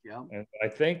 Yep. And I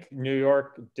think New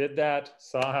York did that,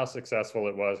 saw how successful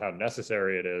it was, how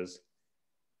necessary it is.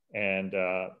 And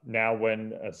now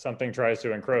when something tries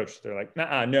to encroach, they're like,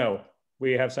 nah, no,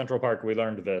 we have Central Park. We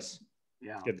learned this.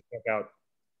 Yeah. Get the fuck out.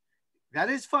 That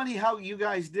is funny how you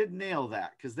guys did nail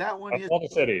that, because that one Of is all the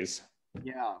cities.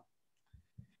 Yeah.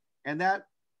 And that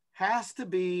has to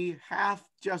be half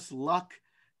just luck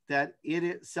that it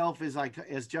itself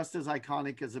is just as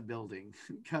iconic as a building,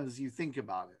 because you think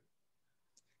about it.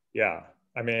 Yeah.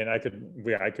 I mean, I could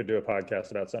do a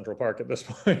podcast about Central Park at this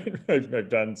point. I've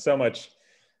done so much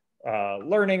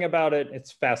learning about it.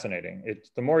 It's fascinating.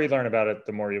 The more you learn about it,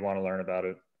 the more you want to learn about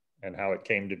it and how it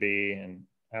came to be and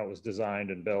how it was designed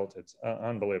and built. It's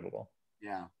unbelievable.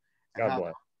 Yeah. And God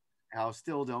bless. How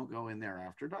still don't go in there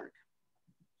after dark.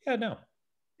 Yeah, no.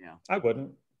 Yeah. I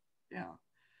wouldn't. Yeah.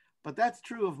 But that's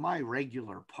true of my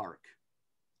regular park.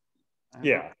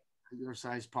 Yeah. Regular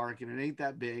size park, and it ain't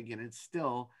that big, and it's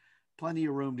still plenty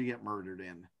of room to get murdered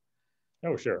in.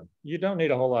 Oh, sure. You don't need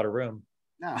a whole lot of room.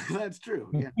 No, that's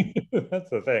true. Yeah.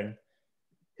 That's the thing.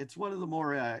 It's one of the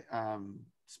more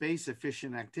space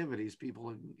efficient activities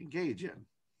people engage in.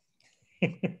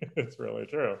 It's really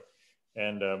true.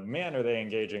 And man, are they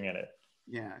engaging in it.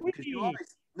 Yeah, because you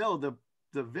always know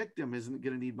the victim isn't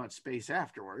going to need much space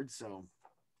afterwards. So,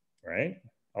 right?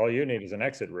 All you need is an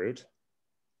exit route.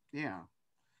 Yeah.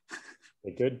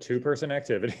 A good 2-person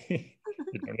activity.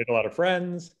 You don't need a lot of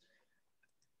friends.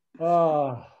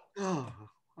 Oh,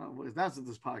 that's what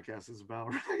this podcast is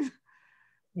about, right?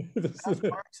 That's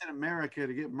parks in America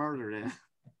to get murdered in.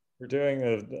 We're doing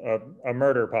a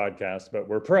murder podcast, but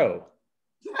we're pro.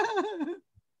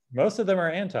 Most of them are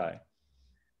anti.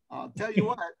 I'll tell you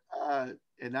what,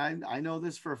 and I know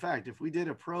this for a fact. If we did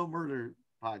a pro murder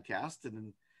podcast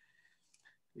and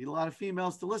need a lot of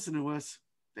females to listen to us,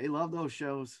 they love those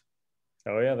shows.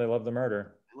 Oh yeah, they love the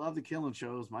murder. They love the killing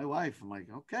shows. My wife, I'm like,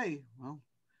 okay, well,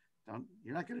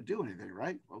 you're not going to do anything,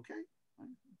 right? Okay.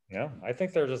 Yeah, I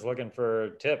think they're just looking for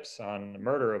tips on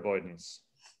murder avoidance.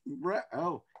 Right.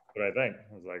 Oh. But I think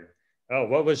I was like, oh,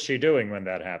 what was she doing when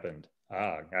that happened?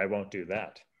 I won't do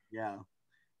that. Yeah.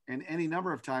 And any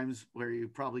number of times where you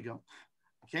probably go,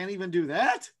 can't even do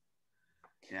that.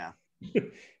 Yeah.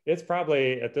 It's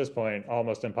probably at this point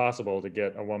almost impossible to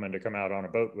get a woman to come out on a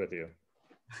boat with you.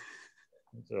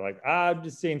 So like, I've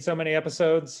just seen so many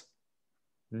episodes.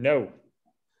 No.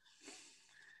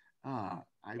 I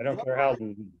don't care how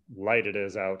light it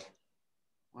is out.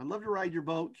 I'd love to ride your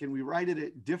boat. Can we ride it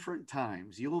at different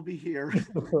times? You will be here.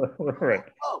 Right.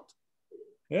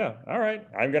 Yeah. All right.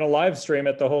 I'm going to live stream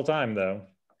it the whole time, though.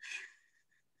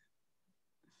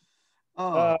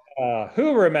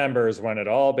 Who remembers when it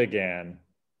all began?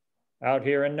 Out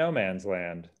here in no man's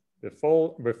land.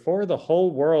 Before the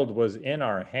whole world was in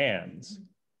our hands.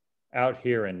 Out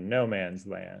here in no man's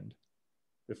land.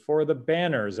 Before the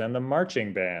banners and the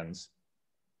marching bands.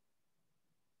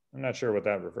 I'm not sure what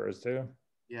that refers to.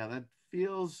 Yeah, that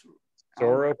feels...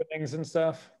 Store openings and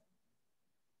stuff?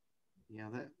 Yeah,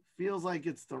 that feels like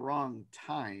it's the wrong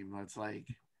time. It's like...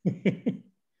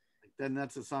 then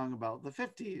that's a song about the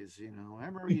 50s, you know. I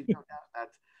remember you talk about that.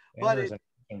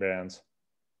 But bands.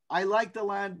 I like the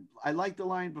line. I like the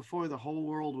line before the whole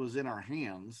world was in our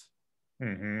hands.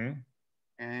 Mm-hmm.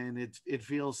 And it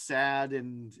feels sad,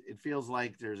 and it feels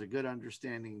like there's a good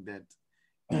understanding that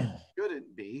it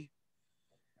shouldn't be.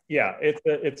 Yeah,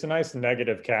 it's a nice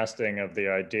negative casting of the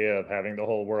idea of having the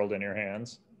whole world in your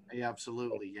hands. Yeah,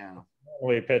 absolutely, yeah.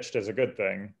 Normally pitched as a good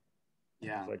thing.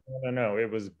 Yeah. It's like, no, it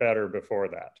was better before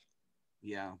that.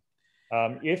 Yeah.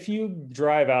 If you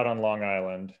drive out on Long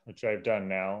Island, which I've done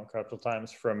now a couple of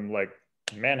times, from like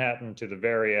Manhattan to the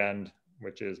very end,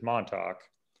 which is Montauk,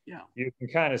 yeah, you can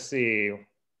kind of see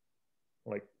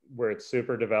like where it's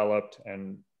super developed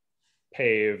and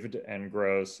paved and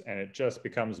gross, and it just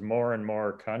becomes more and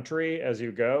more country as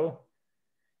you go.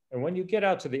 And when you get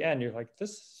out to the end, you're like,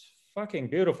 this is fucking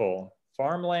beautiful.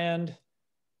 Farmland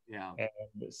Yeah. and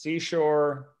the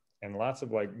seashore and lots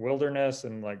of like wilderness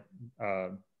and like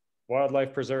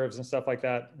wildlife preserves and stuff like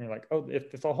that. And you're like, oh,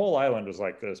 if the whole island was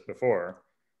like this before,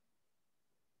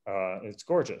 it's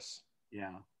gorgeous.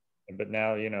 Yeah. But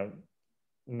now, you know,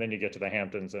 and then you get to the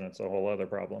Hamptons and it's a whole other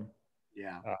problem.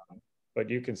 Yeah. But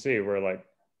you can see where like,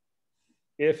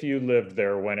 if you lived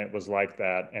there when it was like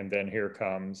that, and then here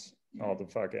comes all the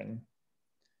fucking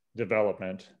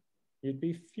development, you'd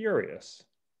be furious.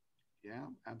 Yeah,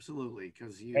 absolutely.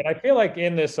 And I feel like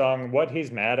in this song, what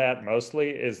he's mad at mostly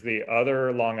is the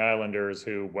other Long Islanders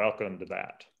who welcomed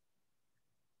that.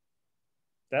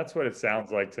 That's what it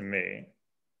sounds like to me.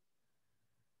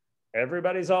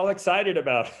 Everybody's all excited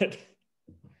about it.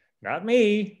 Not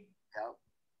me. Yeah.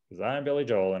 Because I'm Billy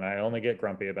Joel and I only get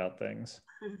grumpy about things.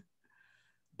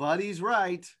 But he's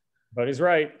right. But he's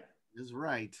right. He's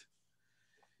right.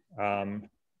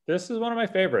 This is one of my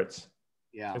favorites.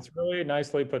 Yeah. It's really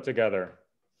nicely put together.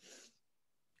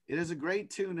 It is a great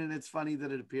tune, and it's funny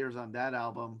that it appears on that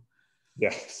album.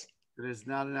 Yes. It is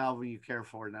not an album you care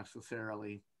for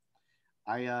necessarily.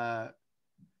 I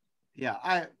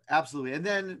absolutely. And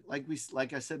then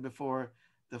like I said before,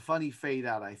 the funny fade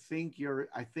out. I think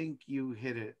you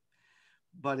hit it.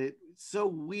 But it's so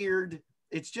weird.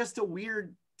 It's just a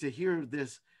weird to hear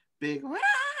this big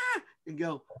and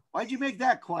go, why'd you make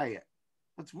that quiet?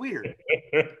 That's weird.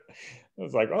 I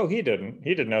was like, oh, he didn't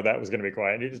know that was going to be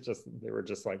quiet. They were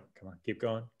just like, come on, keep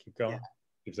going, yeah.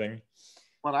 Keep singing.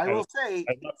 But I will say,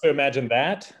 I'd love to imagine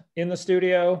that in the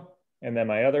studio. And then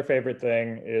my other favorite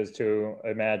thing is to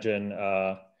imagine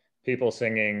people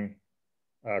singing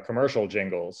commercial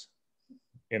jingles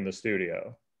in the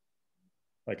studio.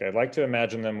 Like I'd like to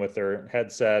imagine them with their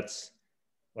headsets,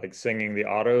 like singing the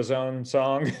AutoZone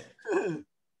song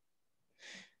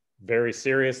very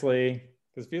seriously.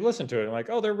 Because if you listen to it, I'm like,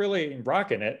 oh, they're really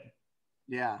rocking it.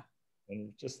 Yeah.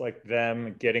 And just like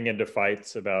them getting into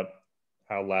fights about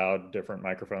how loud different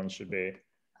microphones should be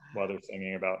while they're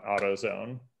singing about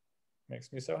AutoZone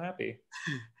makes me so happy.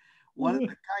 One of the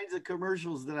kinds of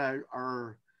commercials that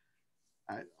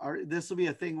this will be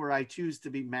a thing where I choose to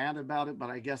be mad about it, but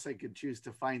I guess I could choose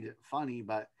to find it funny,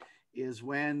 but is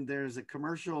when there's a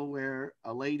commercial where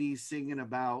a lady's singing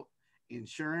about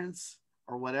insurance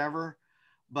or whatever,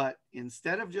 but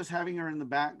instead of just having her in the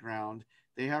background,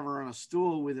 they have her on a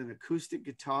stool with an acoustic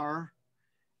guitar,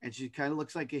 and she kind of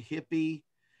looks like a hippie,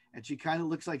 and she kind of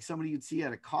looks like somebody you'd see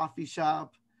at a coffee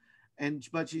shop,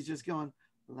 but she's just going,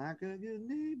 like a good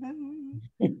neighbor.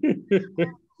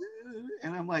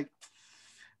 And I'm like,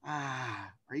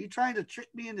 are you trying to trick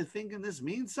me into thinking this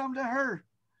means something to her?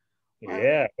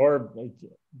 Yeah, or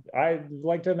I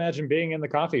like to imagine being in the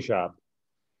coffee shop.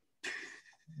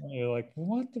 You're like,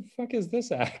 what the fuck is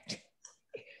this act?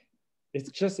 It's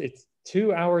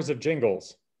 2 hours of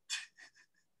jingles.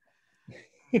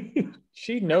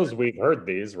 She knows we've heard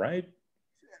these, right?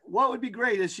 What would be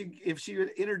great is if she had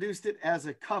introduced it as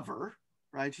a cover,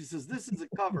 right? She says, this is a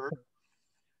cover.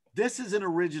 This is an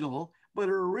original, but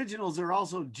her originals are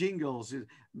also jingles.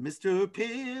 Mr.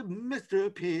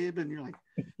 Pibb. And you're like,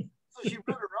 so she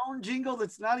wrote her own jingle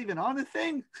that's not even on the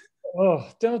thing? Oh,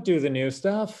 don't do the new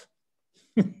stuff.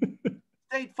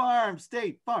 State Farm,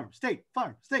 State Farm, State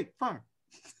Farm, State Farm.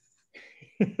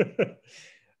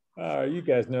 You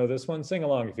guys know this one. Sing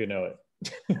along if you know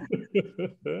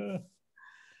it.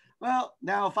 Well,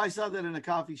 now if I saw that in a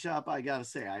coffee shop, I gotta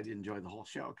say I'd enjoy the whole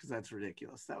show because that's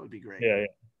ridiculous. That would be great. Yeah.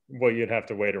 Well, you'd have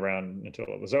to wait around until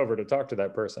it was over to talk to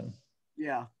that person.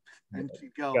 Yeah, and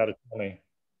she'd go, gotta tell me.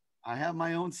 I have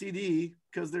my own CD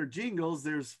because they're jingles.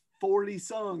 There's 40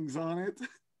 songs on it.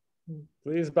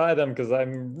 Please buy them because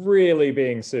I'm really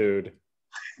being sued.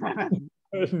 I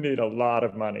need a lot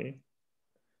of money.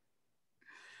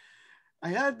 I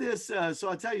had this, so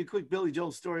I'll tell you a quick Billy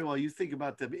Joel story while you think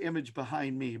about the image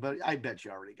behind me, but I bet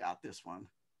you already got this one.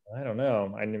 I don't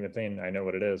know. I didn't even think I know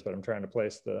what it is, but I'm trying to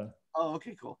place the... Oh,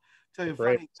 okay, cool. Tell you a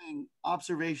funny thing,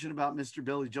 observation about Mr.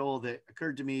 Billy Joel that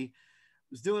occurred to me.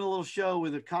 I was doing a little show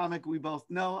with a comic we both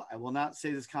know. I will not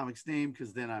say this comic's name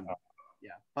because then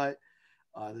but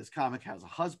this comic has a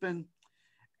husband,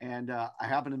 and I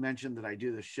happen to mention that I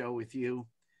do the show with you.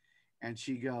 And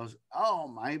she goes, oh,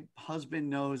 my husband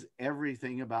knows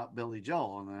everything about Billy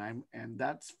Joel. And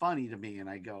that's funny to me. And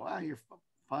I go, your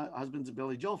husband's a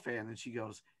Billy Joel fan. And she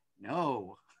goes,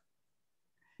 no,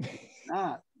 he's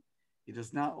not. He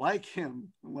does not like him.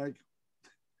 I'm like,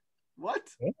 what?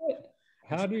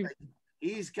 How do you?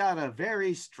 He's got a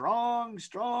very strong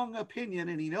opinion,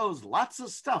 and he knows lots of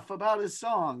stuff about his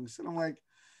songs. And I'm like,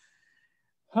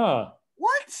 huh?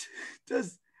 What?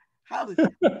 How did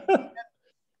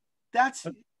that's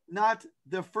not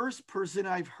the first person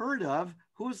I've heard of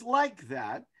who's like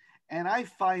that. And I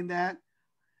find that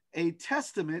a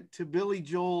testament to Billy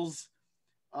Joel's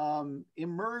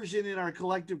immersion in our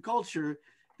collective culture,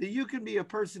 that you can be a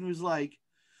person who's like,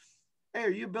 hey, are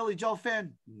you a Billy Joel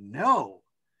fan? No.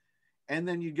 And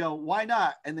then you go, why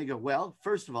not? And they go, well,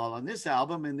 first of all, on this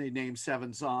album, and they name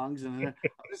 7 songs. And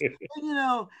you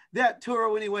know, that tour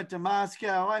when he went to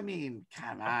Moscow, I mean,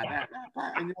 come on.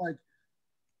 And you're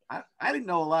like, I didn't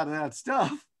know a lot of that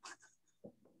stuff.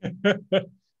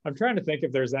 I'm trying to think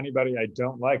if there's anybody I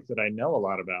don't like that I know a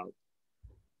lot about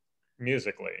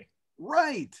musically.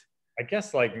 Right. I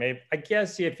guess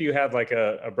if you had like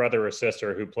a brother or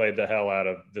sister who played the hell out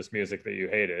of this music that you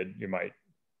hated, you might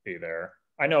be there.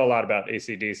 I know a lot about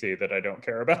AC/DC that I don't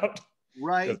care about.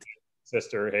 Right.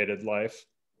 Sister hated Life.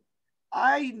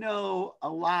 I know a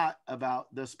lot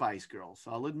about the Spice Girls.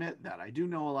 I'll admit that. I do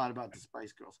know a lot about the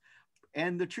Spice Girls.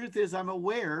 And the truth is, I'm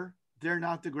aware they're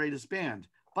not the greatest band,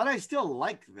 but I still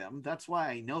like them. That's why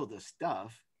I know the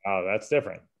stuff. Oh, that's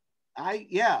different.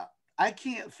 I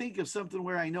can't think of something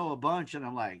where I know a bunch and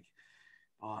I'm like,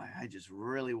 oh, I just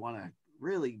really want to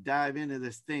really dive into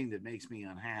this thing that makes me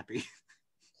unhappy.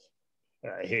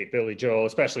 I hate Billy Joel,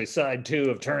 especially side 2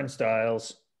 of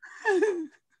Turnstiles.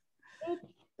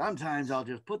 Sometimes I'll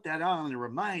just put that on to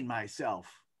remind myself.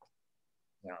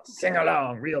 Now sing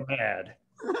along real mad.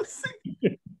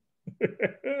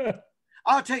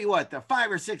 I'll tell you what, the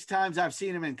 5 or 6 times I've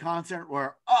seen him in concert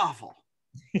were awful.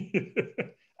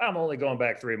 I'm only going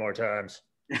back 3 more times.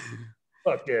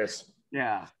 Fuck this.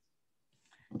 Yeah.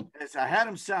 I had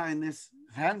him sign this.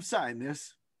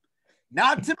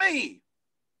 Not to me.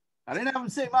 I didn't have him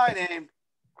say my name.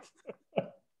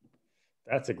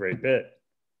 That's a great bit.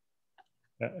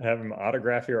 Have him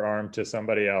autograph your arm to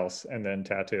somebody else and then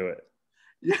tattoo it.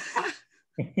 Yeah.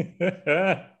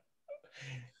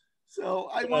 So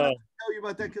I wanted to tell you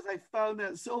about that because I found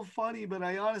that so funny, but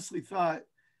I honestly thought,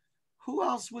 who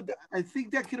else would I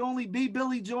think that could only be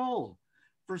Billy Joel.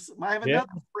 I have another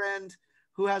friend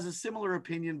who has a similar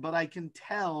opinion, but I can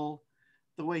tell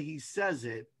the way he says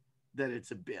it that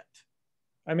it's a bit.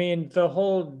 I mean, the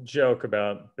whole joke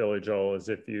about Billy Joel is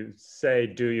if you say,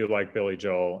 do you like Billy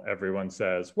Joel? Everyone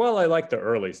says, well, I like the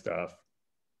early stuff,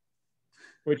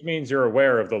 which means you're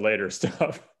aware of the later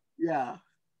stuff. Yeah.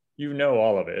 You know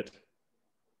all of it.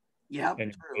 Yeah.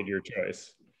 And you made your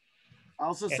choice. I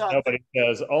also saw nobody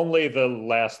says only the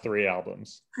last 3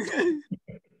 albums.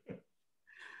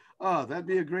 Oh, that'd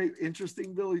be a great,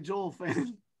 interesting Billy Joel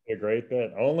fan. A great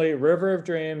bit. Only River of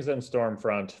Dreams and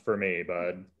Stormfront for me,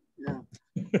 bud. Yeah.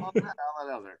 All that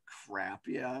other crap,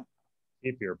 yeah.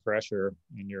 Keep your pressure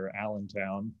in your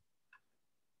Allentown.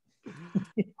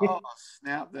 Oh,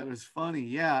 snap. That is funny.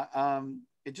 Yeah.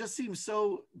 It just seems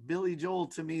so Billy Joel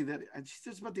to me that she's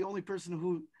just about the only person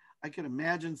who I can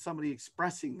imagine somebody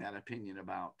expressing that opinion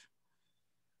about.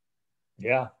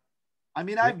 Yeah. I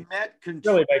mean, I've met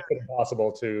really makes it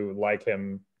impossible to like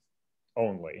him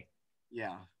only.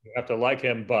 Yeah. You have to like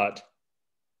him, but.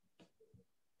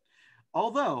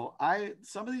 Although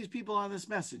some of these people on this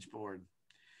message board,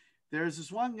 there's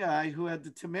this one guy who had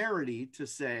the temerity to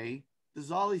say, this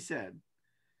is all he said,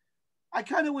 I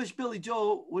kind of wish Billy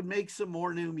Joel would make some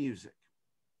more new music.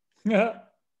 Yeah.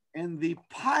 And the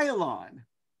pylon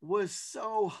was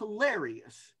so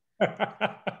hilarious.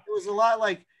 It was a lot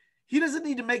like, he doesn't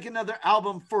need to make another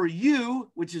album for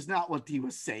you, which is not what he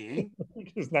was saying.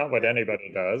 It's not what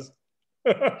anybody does.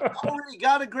 Already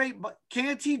got a great, but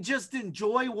can't he just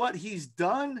enjoy what he's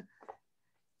done?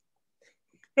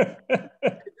 This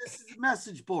is a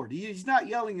message board. He's not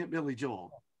yelling at Billy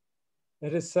Joel.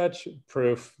 It is such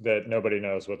proof that nobody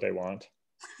knows what they want.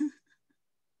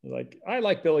 Like, I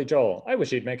like Billy Joel. I wish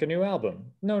he'd make a new album.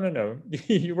 No.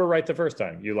 You were right the first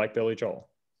time. You like Billy Joel.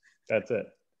 That's it.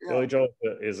 Yeah. Billy Joel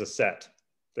is a set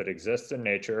that exists in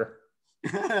nature.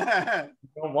 You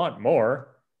don't want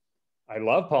more. I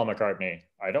love Paul McCartney.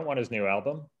 I don't want his new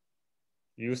album.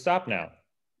 You stop now.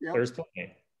 Yep.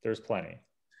 There's plenty.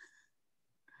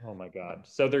 Oh my God.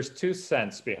 So there's 2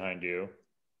 cents behind you.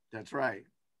 That's right.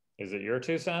 Is it your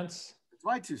 2 cents? It's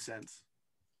my 2 cents.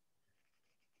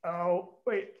 Oh,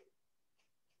 wait.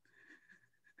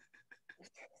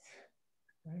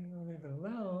 Leave it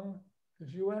alone.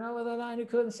 Because you went over the line, you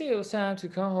couldn't see it was time to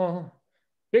come home.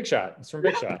 Big Shot. It's from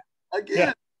Big Shot.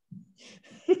 Again.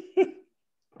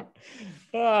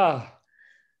 Yeah.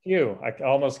 I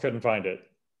almost couldn't find it.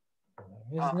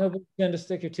 There's nobody going to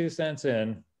stick your 2 cents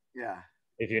in. Yeah.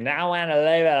 If you now want to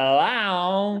leave it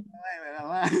alone.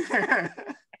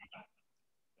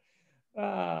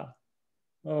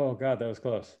 Oh God, that was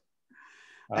close.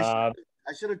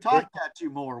 I should have talked at you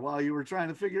more while you were trying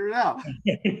to figure it out.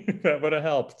 That would have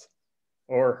helped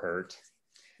or hurt.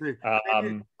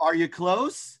 Are you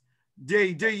close? Do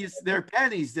you? They're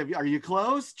pennies. Are you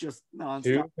close? Just nonstop.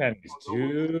 2 pennies.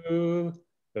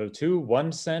 Two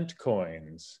 1 cent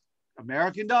coins.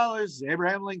 American dollars.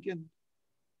 Abraham Lincoln.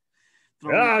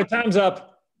 Time's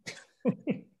up. Fuck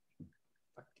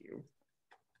you.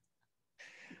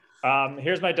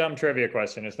 Here's my dumb trivia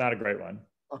question. It's not a great one.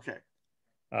 Okay.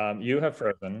 You have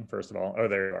Frozen, first of all. Oh,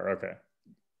 there you are. Okay.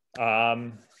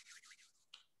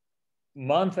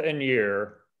 Month and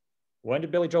year. When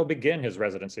did Billy Joel begin his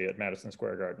residency at Madison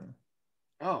Square Garden?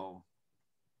 Oh.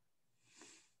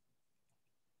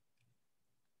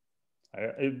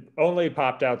 It only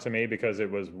popped out to me because it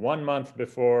was 1 month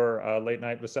before Late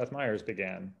Night with Seth Meyers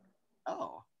began.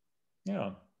 Oh.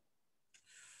 Yeah.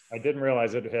 I didn't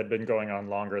realize it had been going on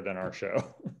longer than our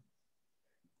show.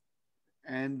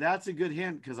 And that's a good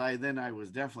hint because I was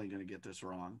definitely going to get this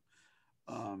wrong.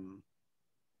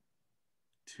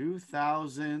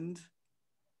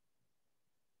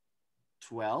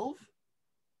 2012?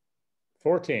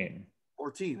 14.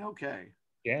 14, okay.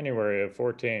 January of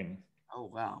 14. Oh,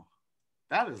 wow.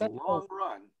 That is a long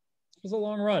run. It was a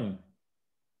long run.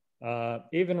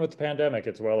 Even with the pandemic,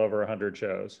 it's well over 100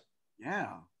 shows.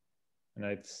 Yeah. And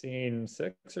I'd seen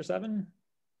 6 or 7.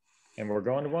 And we're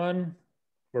going to 1.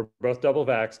 We're both double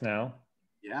vaxxed now.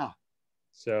 Yeah.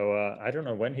 So I don't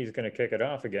know when he's going to kick it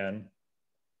off again,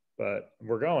 but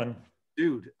we're going.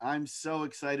 Dude, I'm so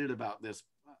excited about this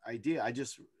idea.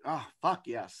 Fuck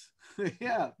yes.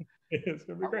 Yeah. It's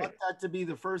going to be great. I want that to be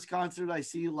the first concert I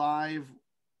see live,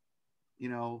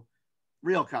 real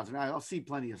concert. I'll see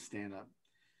plenty of stand-up.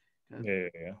 Yeah.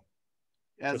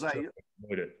 As I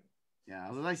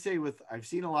say, I've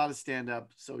seen a lot of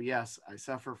stand-up, so yes, I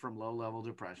suffer from low-level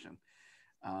depression.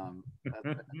 That's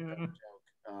a joke.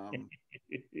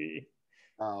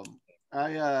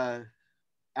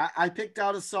 I picked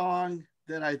out a song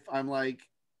that I'm like,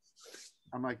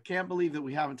 can't believe that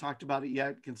we haven't talked about it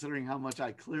yet, considering how much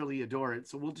I clearly adore it.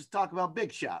 So we'll just talk about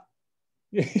Big Shot.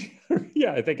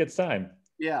 Yeah, I think it's time.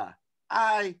 Yeah,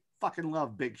 I fucking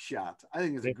love Big Shot. I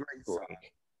think it's a great song.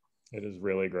 It is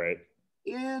really great.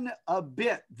 In a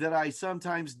bit that I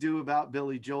sometimes do about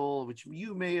Billy Joel, which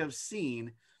you may have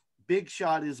seen, Big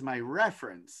Shot is my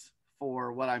reference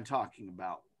for what I'm talking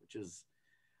about, which is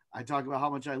I talk about how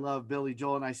much I love Billy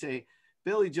Joel, and I say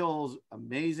Billy Joel's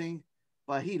amazing,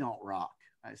 but he don't rock,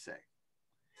 I say.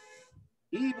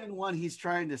 Even when he's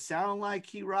trying to sound like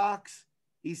he rocks,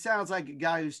 he sounds like a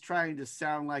guy who's trying to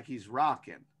sound like he's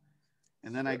rocking.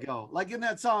 And then I go, like in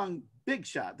that song, Big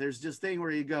Shot, there's this thing where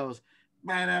he goes,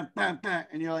 bah, bah, bah,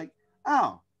 and you're like,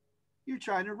 oh, you're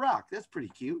trying to rock. That's pretty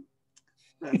cute.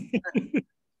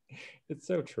 It's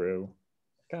so true.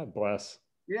 God bless.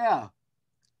 Yeah.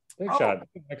 Big Shot.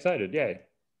 I'm excited. Yay.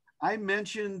 I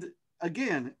mentioned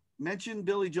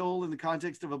Billy Joel in the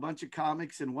context of a bunch of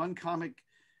comics, and one comic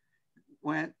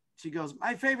she goes,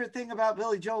 my favorite thing about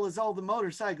Billy Joel is all the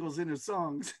motorcycles in his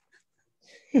songs.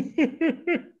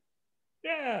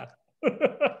 Yeah.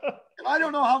 And I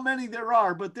don't know how many there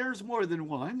are, but there's more than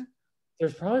one.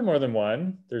 There's probably more than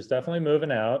one. There's definitely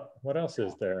Moving Out. What else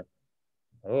is there?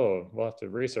 Oh, we'll have to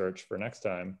research for next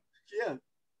time. Yeah.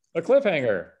 A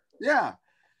cliffhanger. Yeah.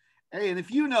 Hey, and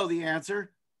if you know the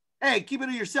answer, hey, keep it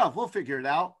to yourself. We'll figure it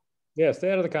out. Yeah,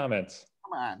 stay out of the comments.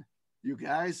 Come on, you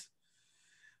guys.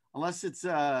 Unless it's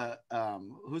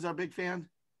who's our big fan?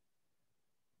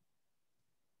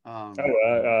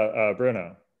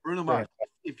 Bruno. Bruno Mars.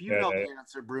 If you know the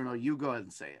answer, Bruno, you go ahead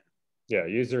and say it. Yeah,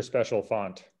 use your special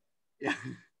font. Yeah.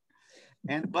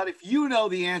 But if you know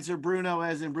the answer, Bruno,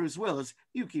 as in Bruce Willis,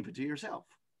 you keep it to yourself.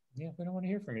 Yeah, we don't want to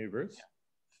hear from you, Bruce. Yeah.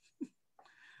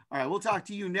 All right, we'll talk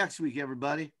to you next week,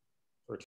 everybody.